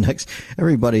push the next.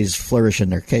 Everybody's flourishing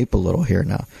their cape a little here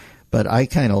now. But I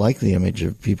kind of like the image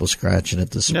of people scratching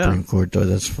at the Supreme Court door.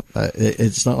 That's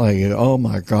it's not like, oh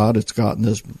my God, it's gotten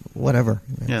this whatever.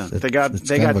 Yeah, they got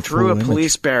through a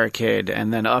police barricade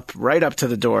and then right up to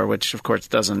the door, which of course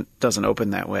doesn't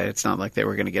open that way. It's not like they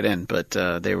were going to get in, but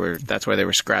that's why they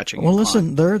were scratching. Well,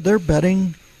 listen, they're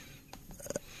betting.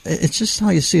 It's just how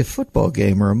you see a football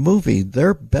game or a movie.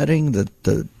 They're betting that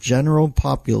the general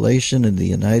population in the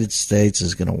United States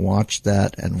is going to watch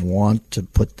that and want to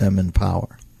put them in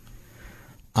power.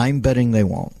 I'm betting they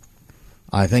won't.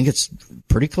 I think it's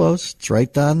pretty close. It's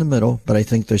right down the middle. But I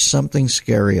think there's something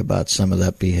scary about some of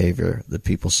that behavior that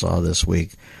people saw this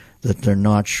week, that they're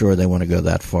not sure they want to go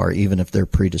that far, even if they're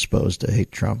predisposed to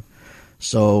hate Trump.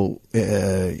 So,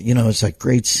 it's that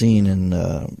great scene in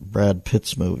Brad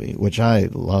Pitt's movie, which I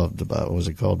loved about, what was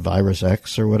it called, Virus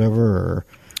X or whatever? Or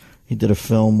he did a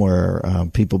film where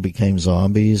people became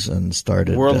zombies and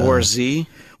started... World War Z?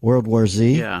 World War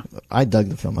Z? Yeah. I dug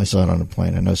the film. I saw it on a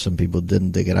plane. I know some people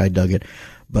didn't dig it. I dug it.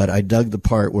 But I dug the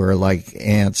part where, like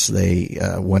ants, they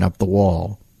went up the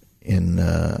wall in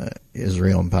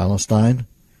Israel and Palestine.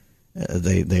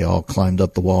 They all climbed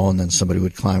up the wall, and then somebody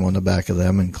would climb on the back of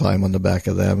them and climb on the back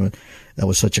of them. And that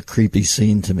was such a creepy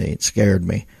scene to me. It scared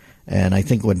me. And I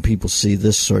think when people see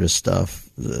this sort of stuff,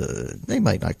 they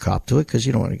might not cop to it because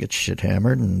you don't want to get shit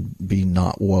hammered and be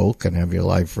not woke and have your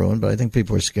life ruined. But I think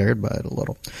people are scared by it a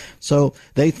little. So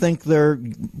they think they're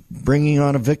bringing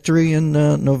on a victory in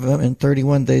November, in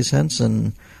 31 days hence.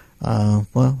 And,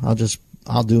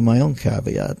 I'll do my own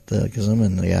caveat because I'm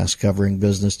in the ass covering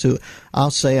business too. I'll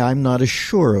say I'm not as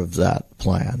sure of that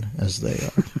plan as they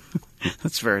are.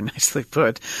 That's very nicely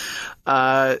put.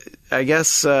 I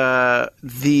guess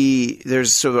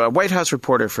there's sort of a White House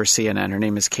reporter for CNN. Her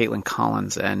name is Caitlin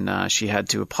Collins, and she had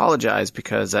to apologize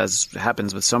because, as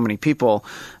happens with so many people,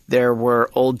 there were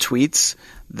old tweets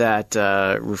that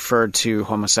referred to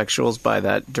homosexuals by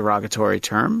that derogatory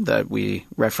term that we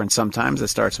reference sometimes that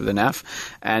starts with an F.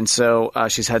 And so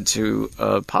she's had to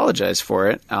apologize for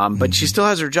it, but she still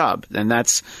has her job. And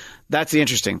that's the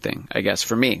interesting thing, I guess,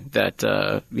 for me, that,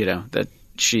 that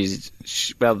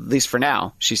well, at least for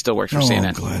now, she still works for CNN.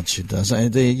 I'm glad she does.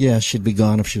 She'd be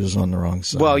gone if she was on the wrong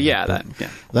side. Well,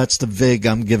 that's the vig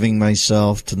I'm giving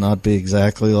myself, to not be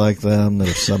exactly like them. That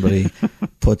if somebody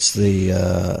puts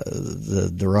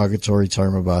the derogatory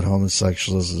term about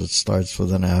homosexuals that starts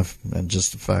with an F, and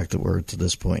just the fact that we're to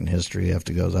this point in history, you have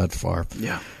to go that far.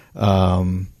 Yeah.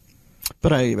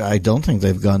 But I don't think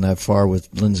they've gone that far with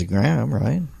Lindsey Graham,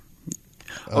 right?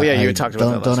 Oh, yeah, you talked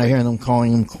about that Don't I hear them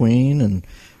calling him Queen, and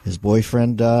his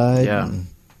boyfriend died? Yeah.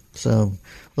 So,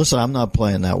 listen, I'm not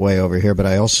playing that way over here, but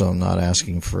I also am not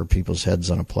asking for people's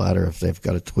heads on a platter if they've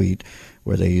got a tweet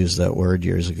where they used that word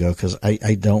years ago, because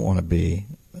I don't want to be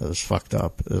as fucked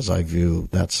up as I view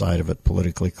that side of it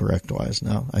politically correct-wise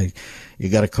now. You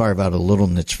got to carve out a little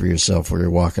niche for yourself where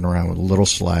you're walking around with a little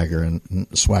swagger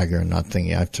and not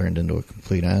thinking I've turned into a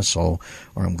complete asshole,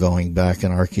 or I'm going back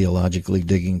and archaeologically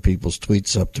digging people's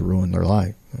tweets up to ruin their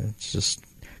life. It's just,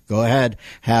 go ahead,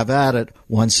 have at it.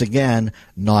 Once again,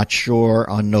 not sure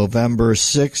on November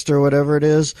 6th or whatever it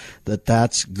is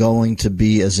that's going to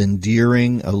be as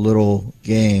endearing a little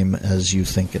game as you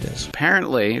think it is.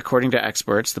 Apparently, according to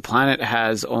experts, the planet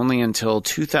has only until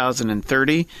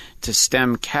 2030 to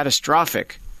stem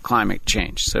catastrophic climate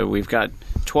change. So we've got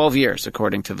 12 years,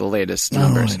 according to the latest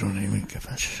numbers. I don't even give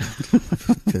a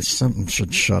shit. Something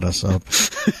should shut us up.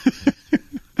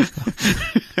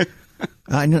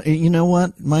 I know. You know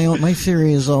what? My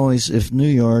theory is always, if New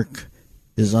York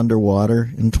is underwater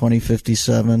in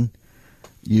 2057,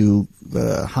 you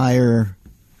hire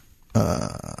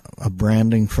a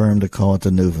branding firm to call it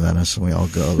the New Venice, and we all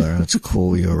go there, and it's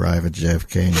cool. You arrive at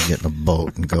JFK, and you get in a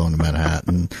boat and go into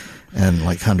Manhattan, and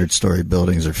like 100-story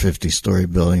buildings or 50-story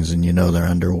buildings, and you know they're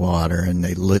underwater, and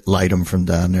they light them from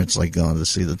down there. It's like going to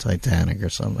see the Titanic or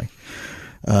something.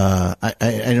 I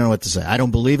don't know what to say. I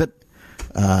don't believe it.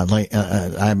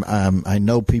 I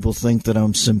know people think that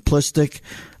I'm simplistic.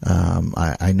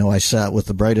 I know I sat with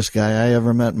the brightest guy I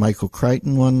ever met, Michael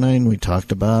Crichton, one night, and we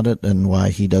talked about it and why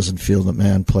he doesn't feel that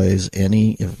man plays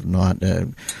any, if not a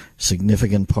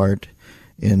significant part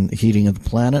in heating of the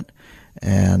planet.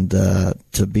 And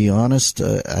to be honest,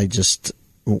 I just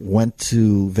went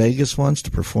to Vegas once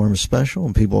to perform a special,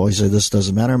 and people always say this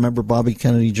doesn't matter. I remember Bobby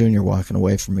Kennedy Jr. walking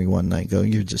away from me one night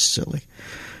going, "You're just silly,"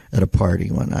 at a party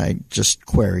when I just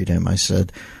queried him. I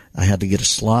said, I had to get a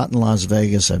slot in Las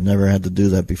Vegas. I've never had to do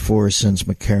that before, since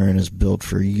McCarran is built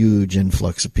for a huge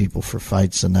influx of people for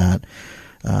fights and that.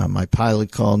 My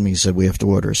pilot called me. He said, we have to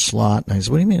order a slot. And I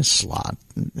said, what do you mean a slot?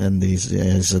 And I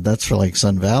said, that's for like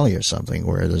Sun Valley or something,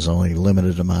 where there's only a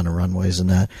limited amount of runways and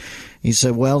that. He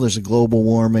said, well, there's a global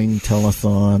warming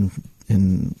telethon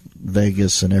in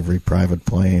Vegas, and every private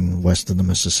plane west of the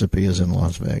Mississippi is in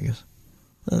Las Vegas.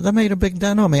 That made a big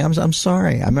dent on me. I'm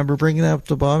sorry. I remember bringing that up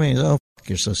to Bobby. He said, oh,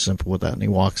 you're so simple with that. And he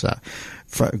walks out.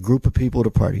 A group of people at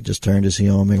a party just turned his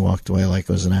heel on me, walked away like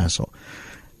I was an asshole.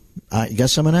 I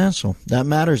guess I'm an asshole. That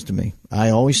matters to me. I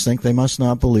always think they must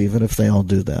not believe it if they all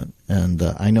do that. And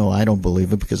I know I don't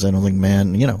believe it because I don't think,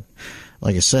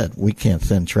 like I said, we can't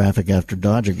thin traffic after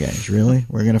Dodger games. Really?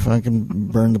 We're going to fucking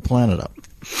burn the planet up.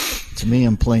 To me,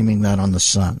 I'm blaming that on the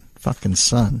sun. Fucking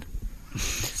sun.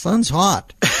 Sun's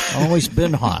hot. Always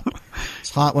been hot. It's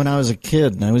hot when I was a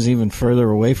kid, and I was even further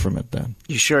away from it then.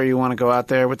 You sure you want to go out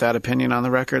there with that opinion on the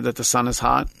record that the sun is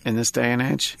hot in this day and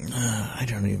age? I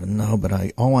don't even know, but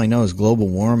all I know is global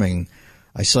warming.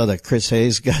 I saw that Chris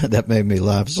Hayes guy. That made me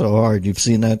laugh so hard. You've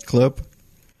seen that clip?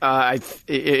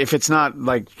 If it's not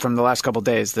like from the last couple of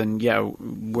days, then yeah,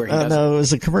 where he does no, it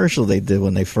was a commercial they did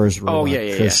when they first rolled. Oh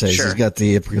yeah, Chris Hayes. Sure. He's got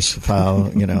the Ipcris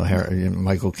foul,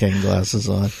 Michael Caine glasses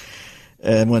on.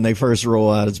 And when they first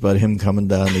roll out, it's about him coming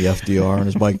down the FDR and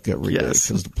his bike got rigged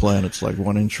because the planet's like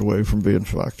 1 inch away from being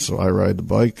fucked. So I ride the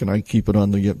bike and I keep it on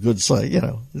the good side.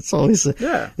 It's always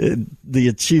the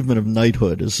achievement of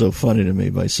knighthood is so funny to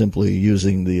me by simply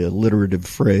using the alliterative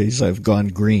phrase, I've gone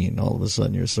green. All of a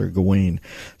sudden you're Sir Gawain.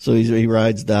 So he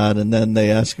rides down, and then they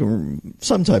ask him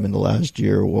sometime in the last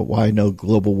year, well, why no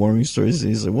global warming stories?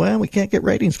 He said, well, we can't get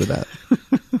ratings for that.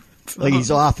 Like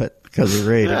he's off it because of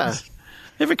ratings. Yeah.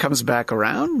 If it comes back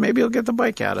around, maybe he'll get the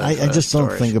bike out of it. I just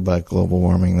don't think about global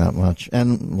warming that much.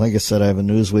 And like I said, I have a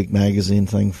Newsweek magazine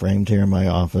thing framed here in my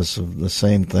office of the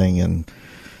same thing. And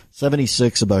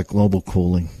 76 about global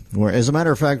cooling. Where, as a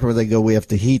matter of fact, where they go, we have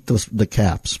to heat the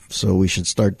caps, so we should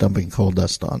start dumping coal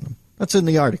dust on them. That's in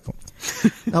the article.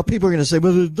 Now, people are going to say,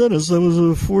 "But Dennis, that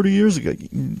was 40 years ago."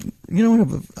 You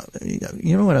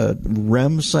know what a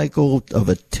REM cycle of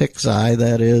a tick's eye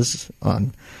that is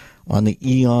on the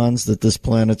eons that this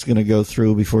planet's going to go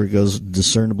through before it goes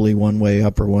discernibly one way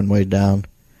up or one way down.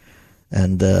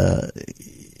 And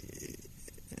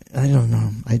I don't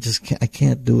know. I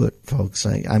can't do it, folks.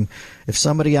 If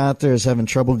somebody out there is having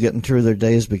trouble getting through their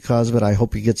days because of it, I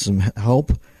hope you get some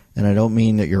help. And I don't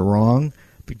mean that you're wrong,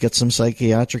 but get some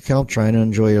psychiatric help. Try to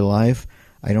enjoy your life.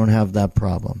 I don't have that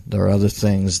problem. There are other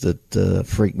things that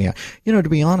freak me out. To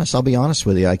be honest, I'll be honest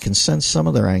with you. I can sense some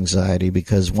of their anxiety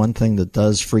because one thing that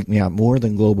does freak me out more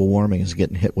than global warming is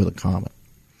getting hit with a comet.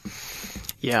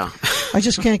 Yeah. I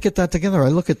just can't get that together. I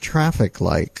look at traffic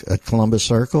like at Columbus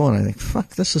Circle, and I think,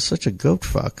 fuck, this is such a goat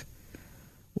fuck.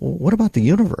 Well, what about the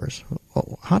universe?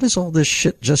 How does all this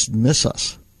shit just miss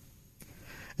us?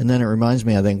 And then it reminds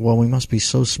me, I think, well, we must be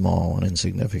so small and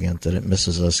insignificant that it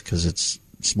misses us because it's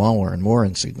smaller and more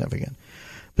insignificant.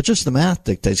 But just the math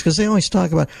dictates, because they always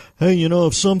talk about, hey,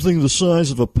 if something the size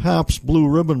of a Pabst Blue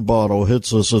Ribbon bottle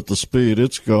hits us at the speed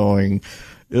it's going,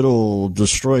 it'll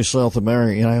destroy South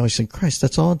America. I always think, Christ,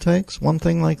 that's all it takes? One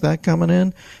thing like that coming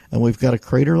in, and we've got a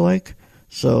crater lake?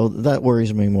 So that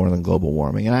worries me more than global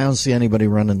warming. And I don't see anybody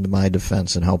running to my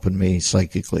defense and helping me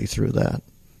psychically through that.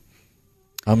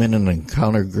 I'm in an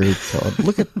encounter group called,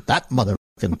 look at that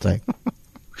motherfucking thing.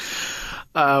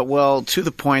 Well, to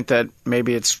the point that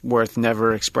maybe it's worth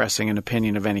never expressing an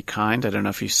opinion of any kind. I don't know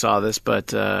if you saw this,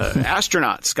 but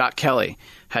astronaut Scott Kelly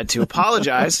had to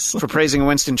apologize for praising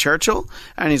Winston Churchill.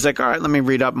 And he's like, all right, let me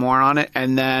read up more on it.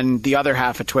 And then the other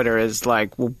half of Twitter is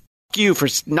like, well, f*** you for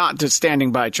not just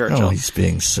standing by Churchill. Oh, he's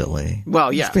being silly.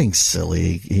 Well, yeah. He's being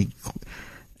silly.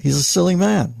 He's a silly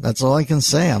man. That's all I can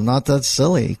say. I'm not that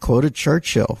silly. He quoted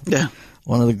Churchill. Yeah.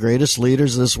 One of the greatest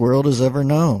leaders this world has ever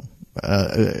known.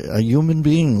 A human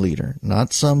being leader,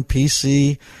 not some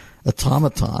PC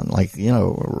automaton like,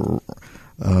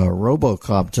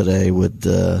 RoboCop today would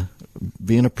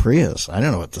be in a Prius. I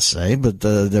don't know what to say, but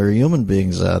there are human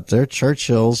beings out there.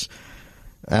 Churchill's,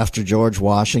 after George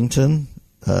Washington,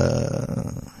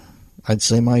 I'd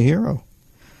say my hero.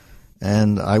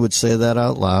 And I would say that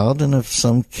out loud, and if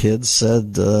some kid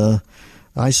said,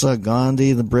 I saw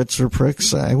Gandhi, the Brits were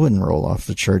pricks, I wouldn't roll off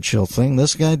the Churchill thing.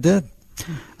 This guy did.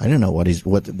 I don't know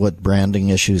what branding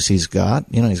issues he's got.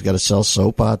 He's got to sell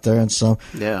soap out there and so.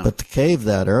 Yeah. But to cave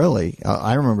that early,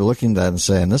 I remember looking at that and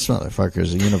saying, this motherfucker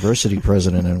is a university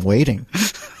president in waiting.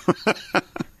 I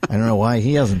don't know why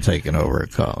he hasn't taken over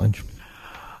at college.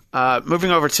 Moving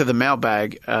over to the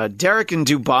mailbag, Derek in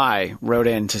Dubai wrote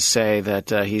in to say that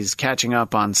he's catching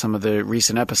up on some of the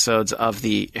recent episodes of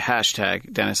the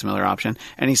hashtag Dennis Miller Option.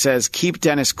 And he says, keep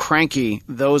Dennis cranky.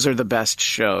 Those are the best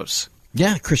shows.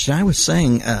 Yeah, Christian, I was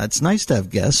saying it's nice to have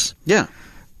guests. Yeah.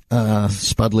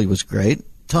 Spudley was great.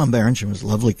 Tom Berenger was a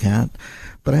lovely cat.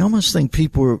 But I almost think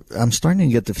I'm starting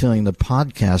to get the feeling that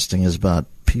podcasting is about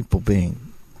people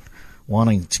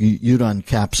wanting you to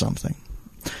uncap something.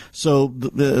 So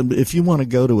if you want to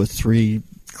go to a 3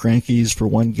 crankies for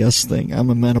one guest thing, I'm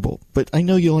amenable. But I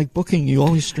know you like booking. You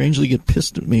always strangely get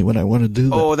pissed at me when I want to do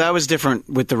that. Oh, that was different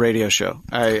with the radio show.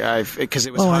 Because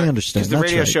it was hard. I understand. Because the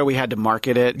radio show, we had to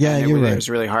market it. Yeah, and you're right. It was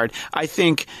really hard. I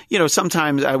think,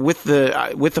 sometimes with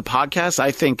the podcast, I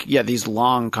think, these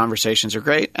long conversations are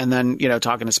great. And then,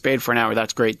 talking to Spade for an hour,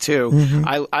 that's great too.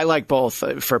 Mm-hmm. I like both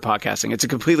for podcasting. It's a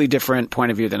completely different point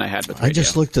of view than I had with radio. I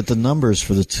just looked at the numbers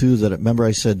for the two that, remember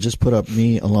I said, just put up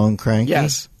me alone cranky?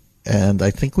 Yes. And I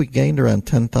think we gained around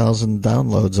 10,000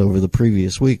 downloads over the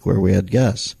previous week where we had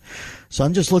guests. So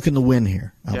I'm just looking to win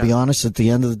here. I'll be honest, at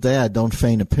the end of the day, I don't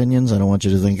feign opinions. I don't want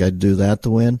you to think I'd do that to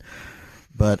win.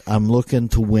 But I'm looking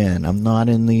to win. I'm not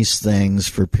in these things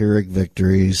for Pyrrhic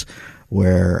victories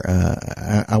where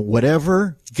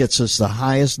whatever gets us the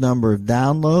highest number of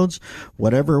downloads,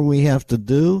 whatever we have to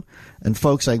do. And,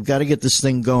 folks, I've got to get this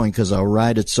thing going because I'll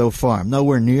ride it so far. I'm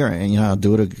nowhere near it. And, I'll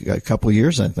do it a couple of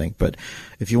years, I think. But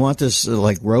if you want this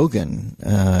like Rogan,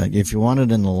 if you want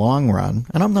it in the long run,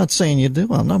 and I'm not saying you do.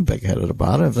 I'm not big-headed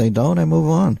about it. If they don't, I move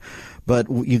on. But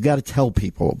you got to tell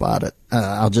people about it.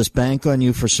 I'll just bank on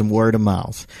you for some word of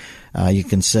mouth. You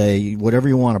can say whatever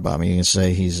you want about me. You can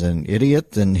say he's an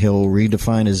idiot, and he'll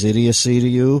redefine his idiocy to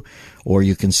you. Or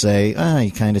you can say, he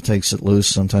kind of takes it loose.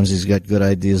 Sometimes he's got good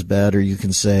ideas, bad. Or you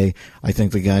can say, I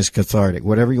think the guy's cathartic.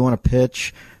 Whatever you want to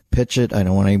pitch it. I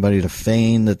don't want anybody to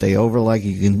feign that they overlike.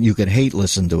 You can hate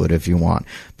listen to it if you want.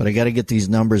 But I got to get these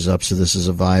numbers up so this is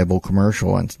a viable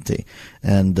commercial entity.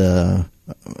 And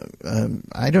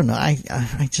I don't know.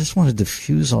 I just want to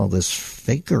diffuse all this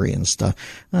fakery and stuff.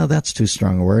 No, that's too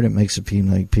strong a word. It makes it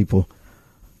seem like people.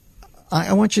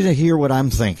 I want you to hear what I'm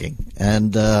thinking,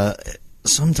 and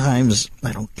sometimes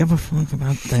I don't give a fuck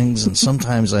about things, and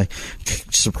sometimes I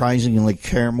surprisingly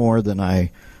care more than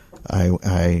I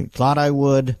thought I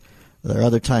would. There are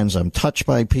other times I'm touched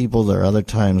by people. There are other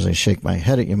times I shake my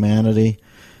head at humanity,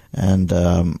 and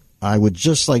I would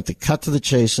just like to cut to the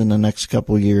chase in the next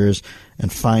couple of years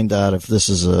and find out if this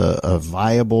is a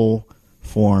viable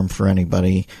form for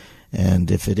anybody.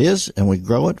 And if it is, and we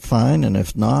grow it, fine. And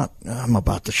if not, I'm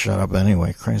about to shut up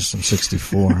anyway. Christ, I'm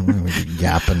 64. I'm going to be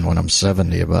yapping when I'm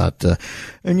 70 about,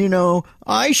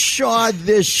 I shot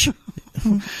this.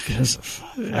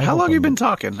 How long have you been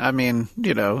talking? I mean,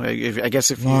 I guess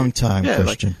if long time,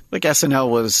 Christian. Like SNL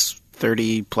was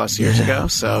 30 plus years ago,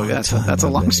 so that's a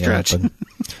long stretch. And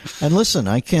listen,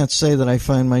 I can't say that I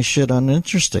find my shit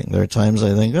uninteresting. There are times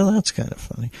I think, oh, that's kind of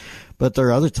funny. But there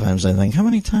are other times I think, how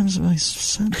many times have I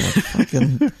said that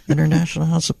fucking International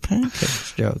House of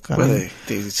Pancakes joke?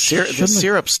 The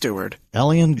syrup steward.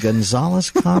 Elian Gonzalez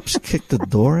cops kicked the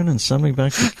door in and sent me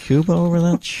back to Cuba over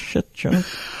that shit joke.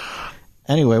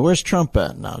 Anyway, where's Trump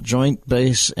at now? Joint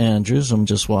Base Andrews. I'm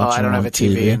just watching. I don't have a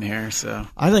TV TV in here, so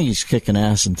I think he's kicking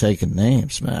ass and taking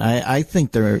names, man. I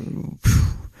think they're.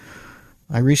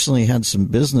 I recently had some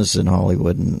business in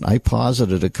Hollywood, and I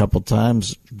posited a couple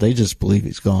times. They just believe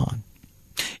he's gone.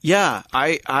 Yeah,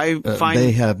 I find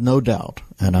they have no doubt,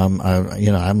 and I'm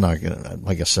not gonna.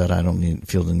 Like I said, I don't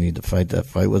feel the need to fight that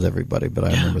fight with everybody. But I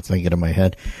remember thinking in my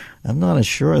head, I'm not as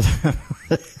sure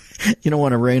that. You don't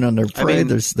want to rain on their parade.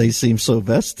 They seem so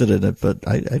vested in it, but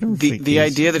I don't think the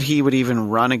idea that he would even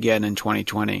run again in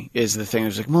 2020 is the thing.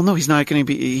 It's like, well, no, he's not going to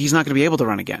be able to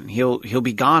run again. He'll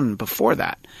be gone before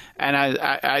that. And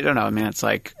I don't know. I mean, it's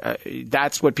like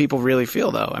that's what people really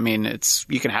feel, though. I mean,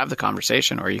 you can have the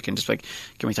conversation, or you can just like,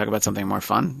 can we talk about something more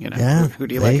fun? Who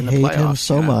do you like in the playoffs? They hate him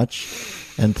so much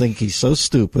and think he's so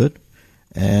stupid,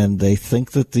 and they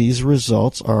think that these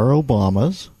results are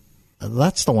Obama's.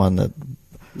 That's the one that.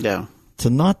 Yeah. To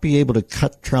not be able to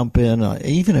cut Trump in,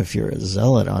 even if you're a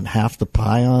zealot, on half the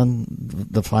pie on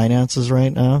the finances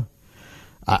right now,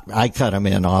 I cut him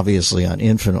in, obviously, on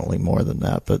infinitely more than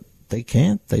that, but they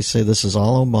can't. They say this is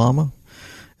all Obama,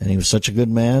 and he was such a good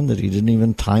man that he didn't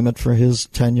even time it for his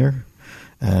tenure,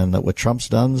 and that what Trump's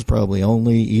done is probably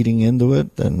only eating into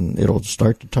it, and it'll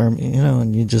start to turn,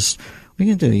 and you just, what are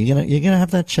you going to do? You gonna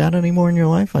have that chat anymore in your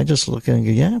life? I just look and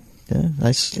go, yeah,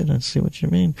 I see what you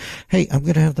mean. Hey, I'm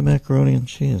going to have the macaroni and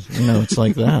cheese. It's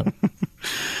like that.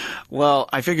 Well,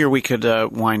 I figure we could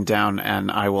wind down,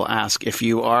 and I will ask if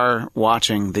you are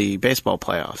watching the baseball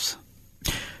playoffs.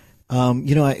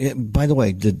 By the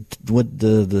way, what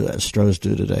the Astros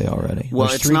do today already? Well,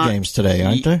 there's 3 games today,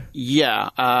 aren't there? Yeah,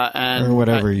 or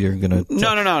whatever you're going to. No.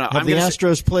 Have the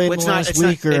Astros played last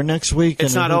week or next week?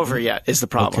 It's not over yet. Is the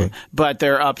problem? Okay. But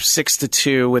they're up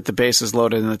 6-2 with the bases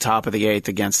loaded in the top of the 8th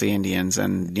against the Indians,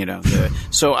 and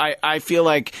so I feel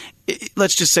like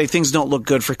let's just say things don't look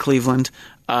good for Cleveland.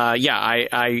 I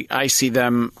see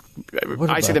them.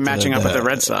 I see them matching up with the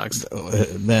Red Sox.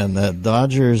 Man, that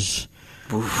Dodgers.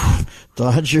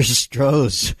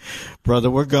 Stros, brother,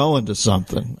 we're going to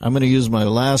something. I'm going to use my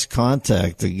last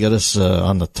contact to get us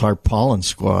on the tarpaulin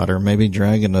squad, or maybe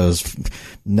dragging those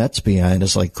nets behind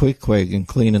us like Quick and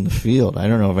cleaning the field. I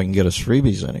don't know if I can get us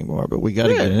freebies anymore, but we got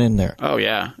to get in there. Oh,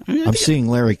 yeah. I'm seeing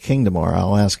Larry King tomorrow.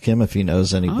 I'll ask him if he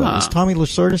knows anybody. Is Tommy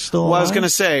Lasorda still alive? Well, I was going to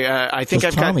say, I think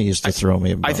Tommy used to throw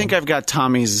me a bone. I think I've got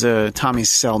Tommy's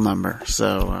cell number,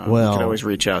 so we could always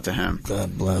reach out to him.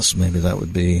 God bless. Maybe that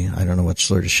would be, I don't know what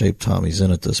sort of shape Tommy's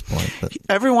in at this point. But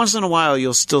every once in a while,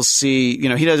 you'll still see,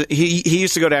 he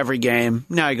used to go to every game.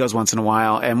 Now he goes once in a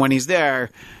while. And when he's there,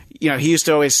 he used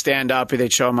to always stand up.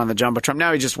 They'd show him on the Jumbotron.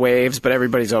 Now he just waves, but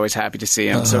everybody's always happy to see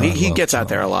him. So he gets out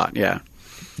there a lot, yeah.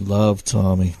 Love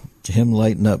Tommy. Him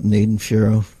lighting up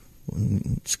Niedenfuro.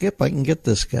 Skip, I can get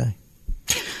this guy.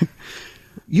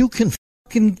 You can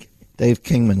fucking... Dave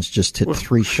Kingman's just hit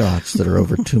 3 shots that are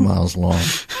over 2 miles long.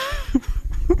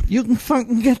 You can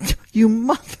fucking get... You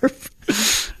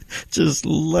motherfucker. Just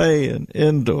laying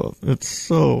into him. It's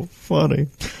so funny.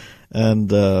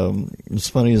 And as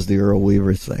funny as the Earl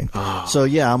Weaver thing. Oh. So,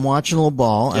 yeah, I'm watching a little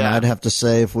ball, and I'd have to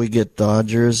say if we get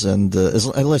Dodgers and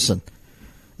listen,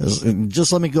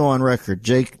 just let me go on record.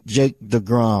 Jake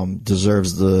DeGrom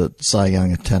deserves the Cy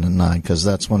Young at 10-9 because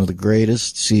that's one of the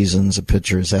greatest seasons a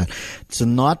pitcher has had. To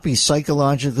not be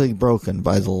psychologically broken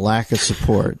by the lack of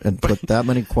support and put that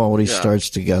many quality starts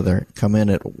together, come in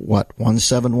at,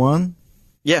 171?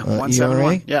 Yeah,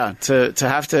 171. ERA? Yeah, to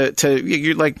have to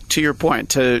you like to your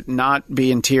point, to not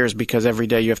be in tears because every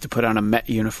day you have to put on a Met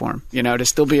uniform. To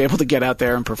still be able to get out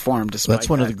there and perform. Despite that's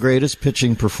one of the greatest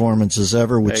pitching performances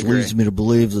ever, which leads me to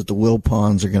believe that the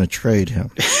Wilpons are going to trade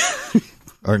him.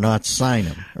 Or not sign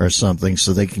him or something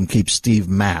so they can keep Steve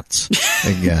Matz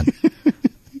again.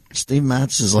 Steve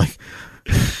Matz is like...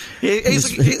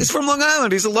 He's from Long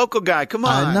Island. He's a local guy. Come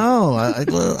on. I know.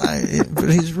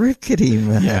 But he's rickety,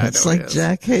 man. Yeah, it's like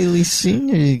Jack Haley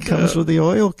Sr. He comes with the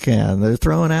oil can. They're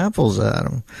throwing apples at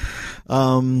him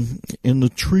in the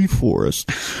tree forest.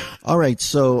 All right,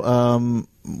 so...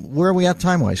 where are we at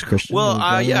time-wise, Christian? Well,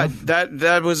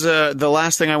 that was the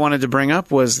last thing I wanted to bring up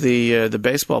was the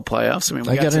baseball playoffs. I mean,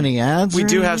 I got any ads? We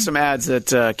do have some ads that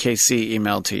KC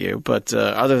emailed to you, but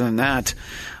other than that,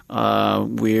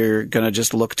 we're going to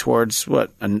just look towards a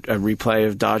replay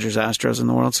of Dodgers-Astros in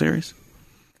the World Series.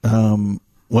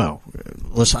 Well,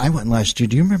 listen, I went last year.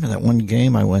 Do you remember that one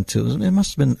game I went to? It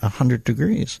must have been 100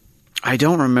 degrees. I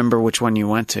don't remember which one you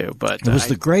went to, but it was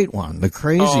the great one, the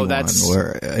crazy one.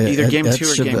 Where either game 2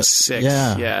 or game 6.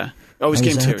 Yeah. Oh, it was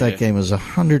game 2. That game was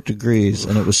 100 degrees,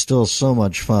 and it was still so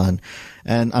much fun.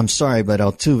 And I'm sorry, but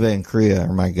Altuve and Correa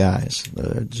are my guys.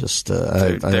 They're just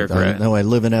they're great. I know I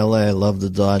live in L.A. I love the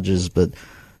Dodgers, but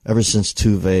ever since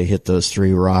Tuve hit those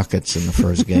 3 rockets in the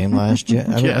first game last year,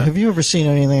 have you ever seen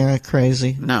anything that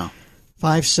crazy? No.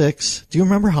 5-6. Do you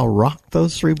remember how rocked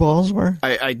those 3 balls were?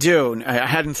 I do. I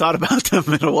hadn't thought about them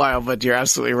in a while, but you're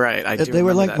absolutely right. They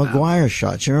were like McGuire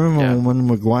shots. You remember when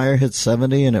McGuire hit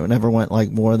 70 and it never went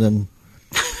like more than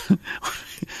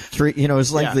 3?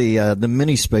 It's like the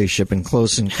mini spaceship in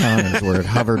Close Encounters where it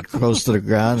hovered close to the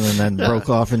ground and then broke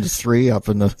off into 3 up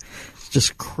in the...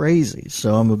 Just crazy.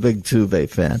 So I'm a big Tuve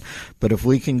fan. But if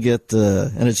we can get,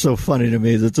 and it's so funny to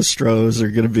me that the Stros are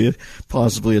going to be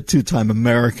possibly a 2-time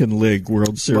American League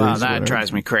World Series Wow, that winner.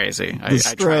 drives me crazy. I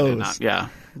try to not,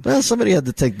 Well, somebody had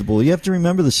to take the bull. You have to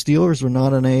remember the Steelers were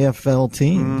not an AFL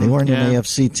team. They weren't an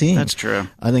AFC team. That's true.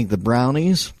 I think the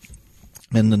Brownies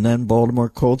and the then Baltimore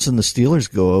Colts and the Steelers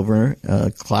go over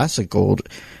classic old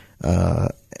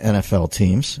NFL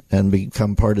teams and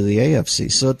become part of the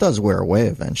AFC. So it does wear away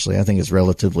eventually. I think it's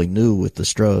relatively new with the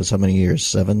Stros. How many years?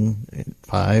 7,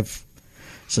 5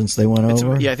 since they went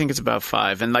over? Yeah, I think it's about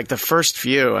 5. And like the first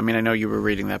few, I mean, I know you were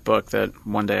reading that book that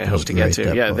one day I hope to get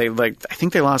to. Yeah, I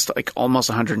think they lost like almost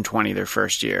 120 their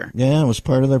first year. Yeah, it was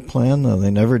part of their plan though. They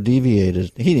never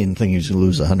deviated. He didn't think he was going to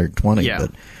lose 120,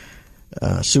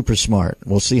 but super smart.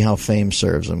 We'll see how fame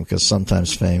serves him because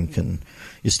sometimes fame can...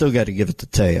 You still got to give it to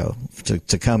Teo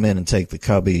to come in and take the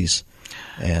Cubbies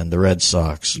and the Red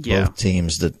Sox, both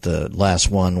teams that last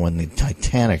won when the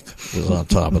Titanic was on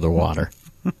top of the water,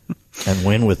 and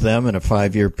win with them in a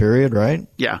 5-year period, right?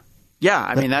 Yeah. Yeah,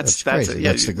 I mean, that's crazy.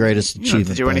 That's the greatest achievement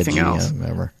to do anything by GM else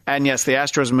ever. And yes, the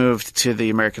Astros moved to the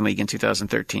American League in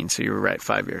 2013, so you were right,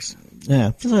 5 years. Yeah,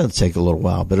 it'll take a little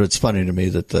while, but it's funny to me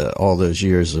that all those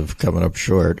years of coming up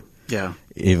short,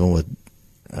 even with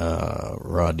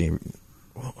Rodney...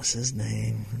 What was his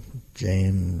name?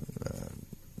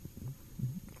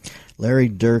 Larry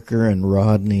Durker and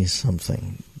Rodney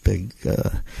something big.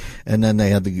 And then they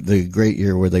had the great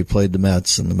year where they played the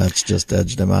Mets, and the Mets just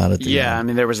edged them out at the end. Yeah, I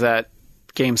mean, there was that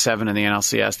Game 7 in the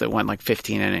NLCS that went like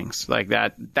 15 innings. Like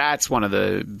that's one of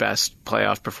the best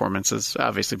playoff performances,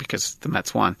 obviously, because the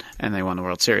Mets won, and they won the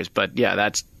World Series. But, yeah,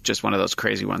 that's just one of those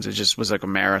crazy ones. It just was like a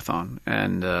marathon.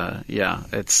 And,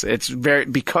 it's very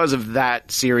 – because of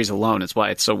that series alone, it's why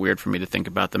it's so weird for me to think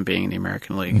about them being in the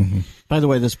American League. Mm-hmm. By the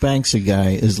way, this Banksy guy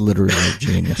is literally a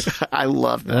genius. I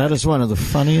love that. That is one of the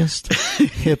funniest,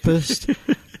 hippest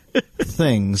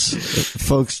things.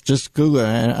 Folks, just Google it.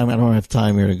 I don't have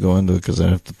time here to go into it because I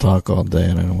have to talk all day,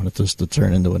 and I don't want this to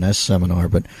turn into an S seminar.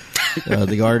 But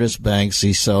the artist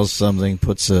Banksy sells something,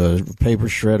 puts a paper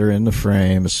shredder in the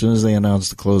frame. As soon as they announce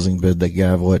the closing bid, they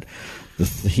gavel it.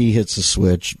 He hits a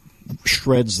switch,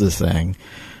 shreds the thing.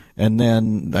 And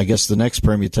then I guess the next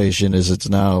permutation is it's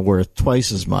now worth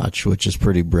twice as much, which is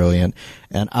pretty brilliant.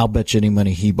 And I'll bet you any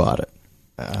money he bought it.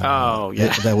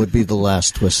 That would be the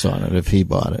last twist on it if he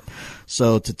bought it.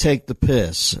 So to take the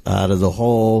piss out of the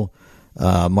whole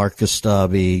Mark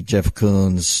Gustavi, Jeff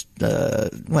Koons,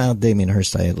 Damien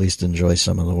Hirst, I at least enjoy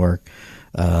some of the work.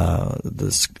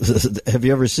 Have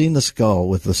you ever seen the skull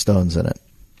with the stones in it?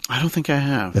 I don't think I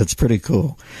have. It's pretty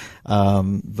cool.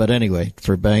 But anyway,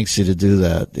 for Banksy to do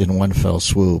that in one fell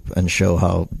swoop and show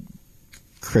how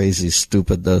crazy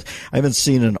stupid I haven't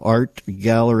seen an art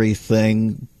gallery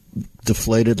thing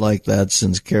deflated like that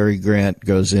since Cary Grant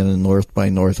goes in North by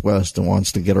Northwest and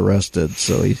wants to get arrested.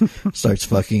 So he starts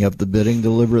fucking up the bidding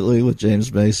deliberately with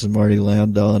James Mason, Marty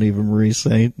Landau, and even Marie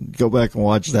Saint. Go back and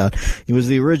watch that. He was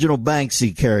the original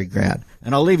Banksy, Cary Grant.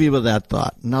 And I'll leave you with that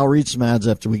thought. And I'll read some ads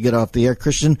after we get off the air.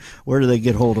 Christian, where do they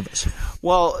get hold of us?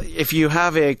 Well, if you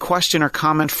have a question or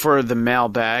comment for the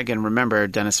mailbag, and remember,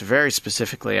 Dennis very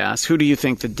specifically asked, who do you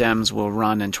think the Dems will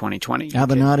run in 2020?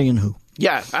 Avenatti and who?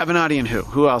 Yeah, Avenatti and who?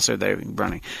 Who else are they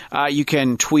running? You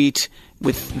can tweet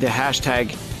with the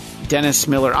hashtag Dennis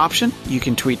Miller Option. You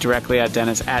can tweet directly at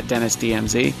Dennis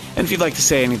DMZ. And if you'd like to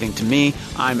say anything to me,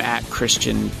 I'm at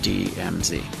Christian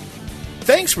DMZ.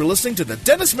 Thanks for listening to the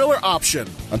Dennis Miller Option.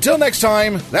 Until next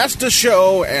time, that's the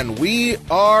show, and we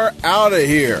are out of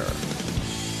here.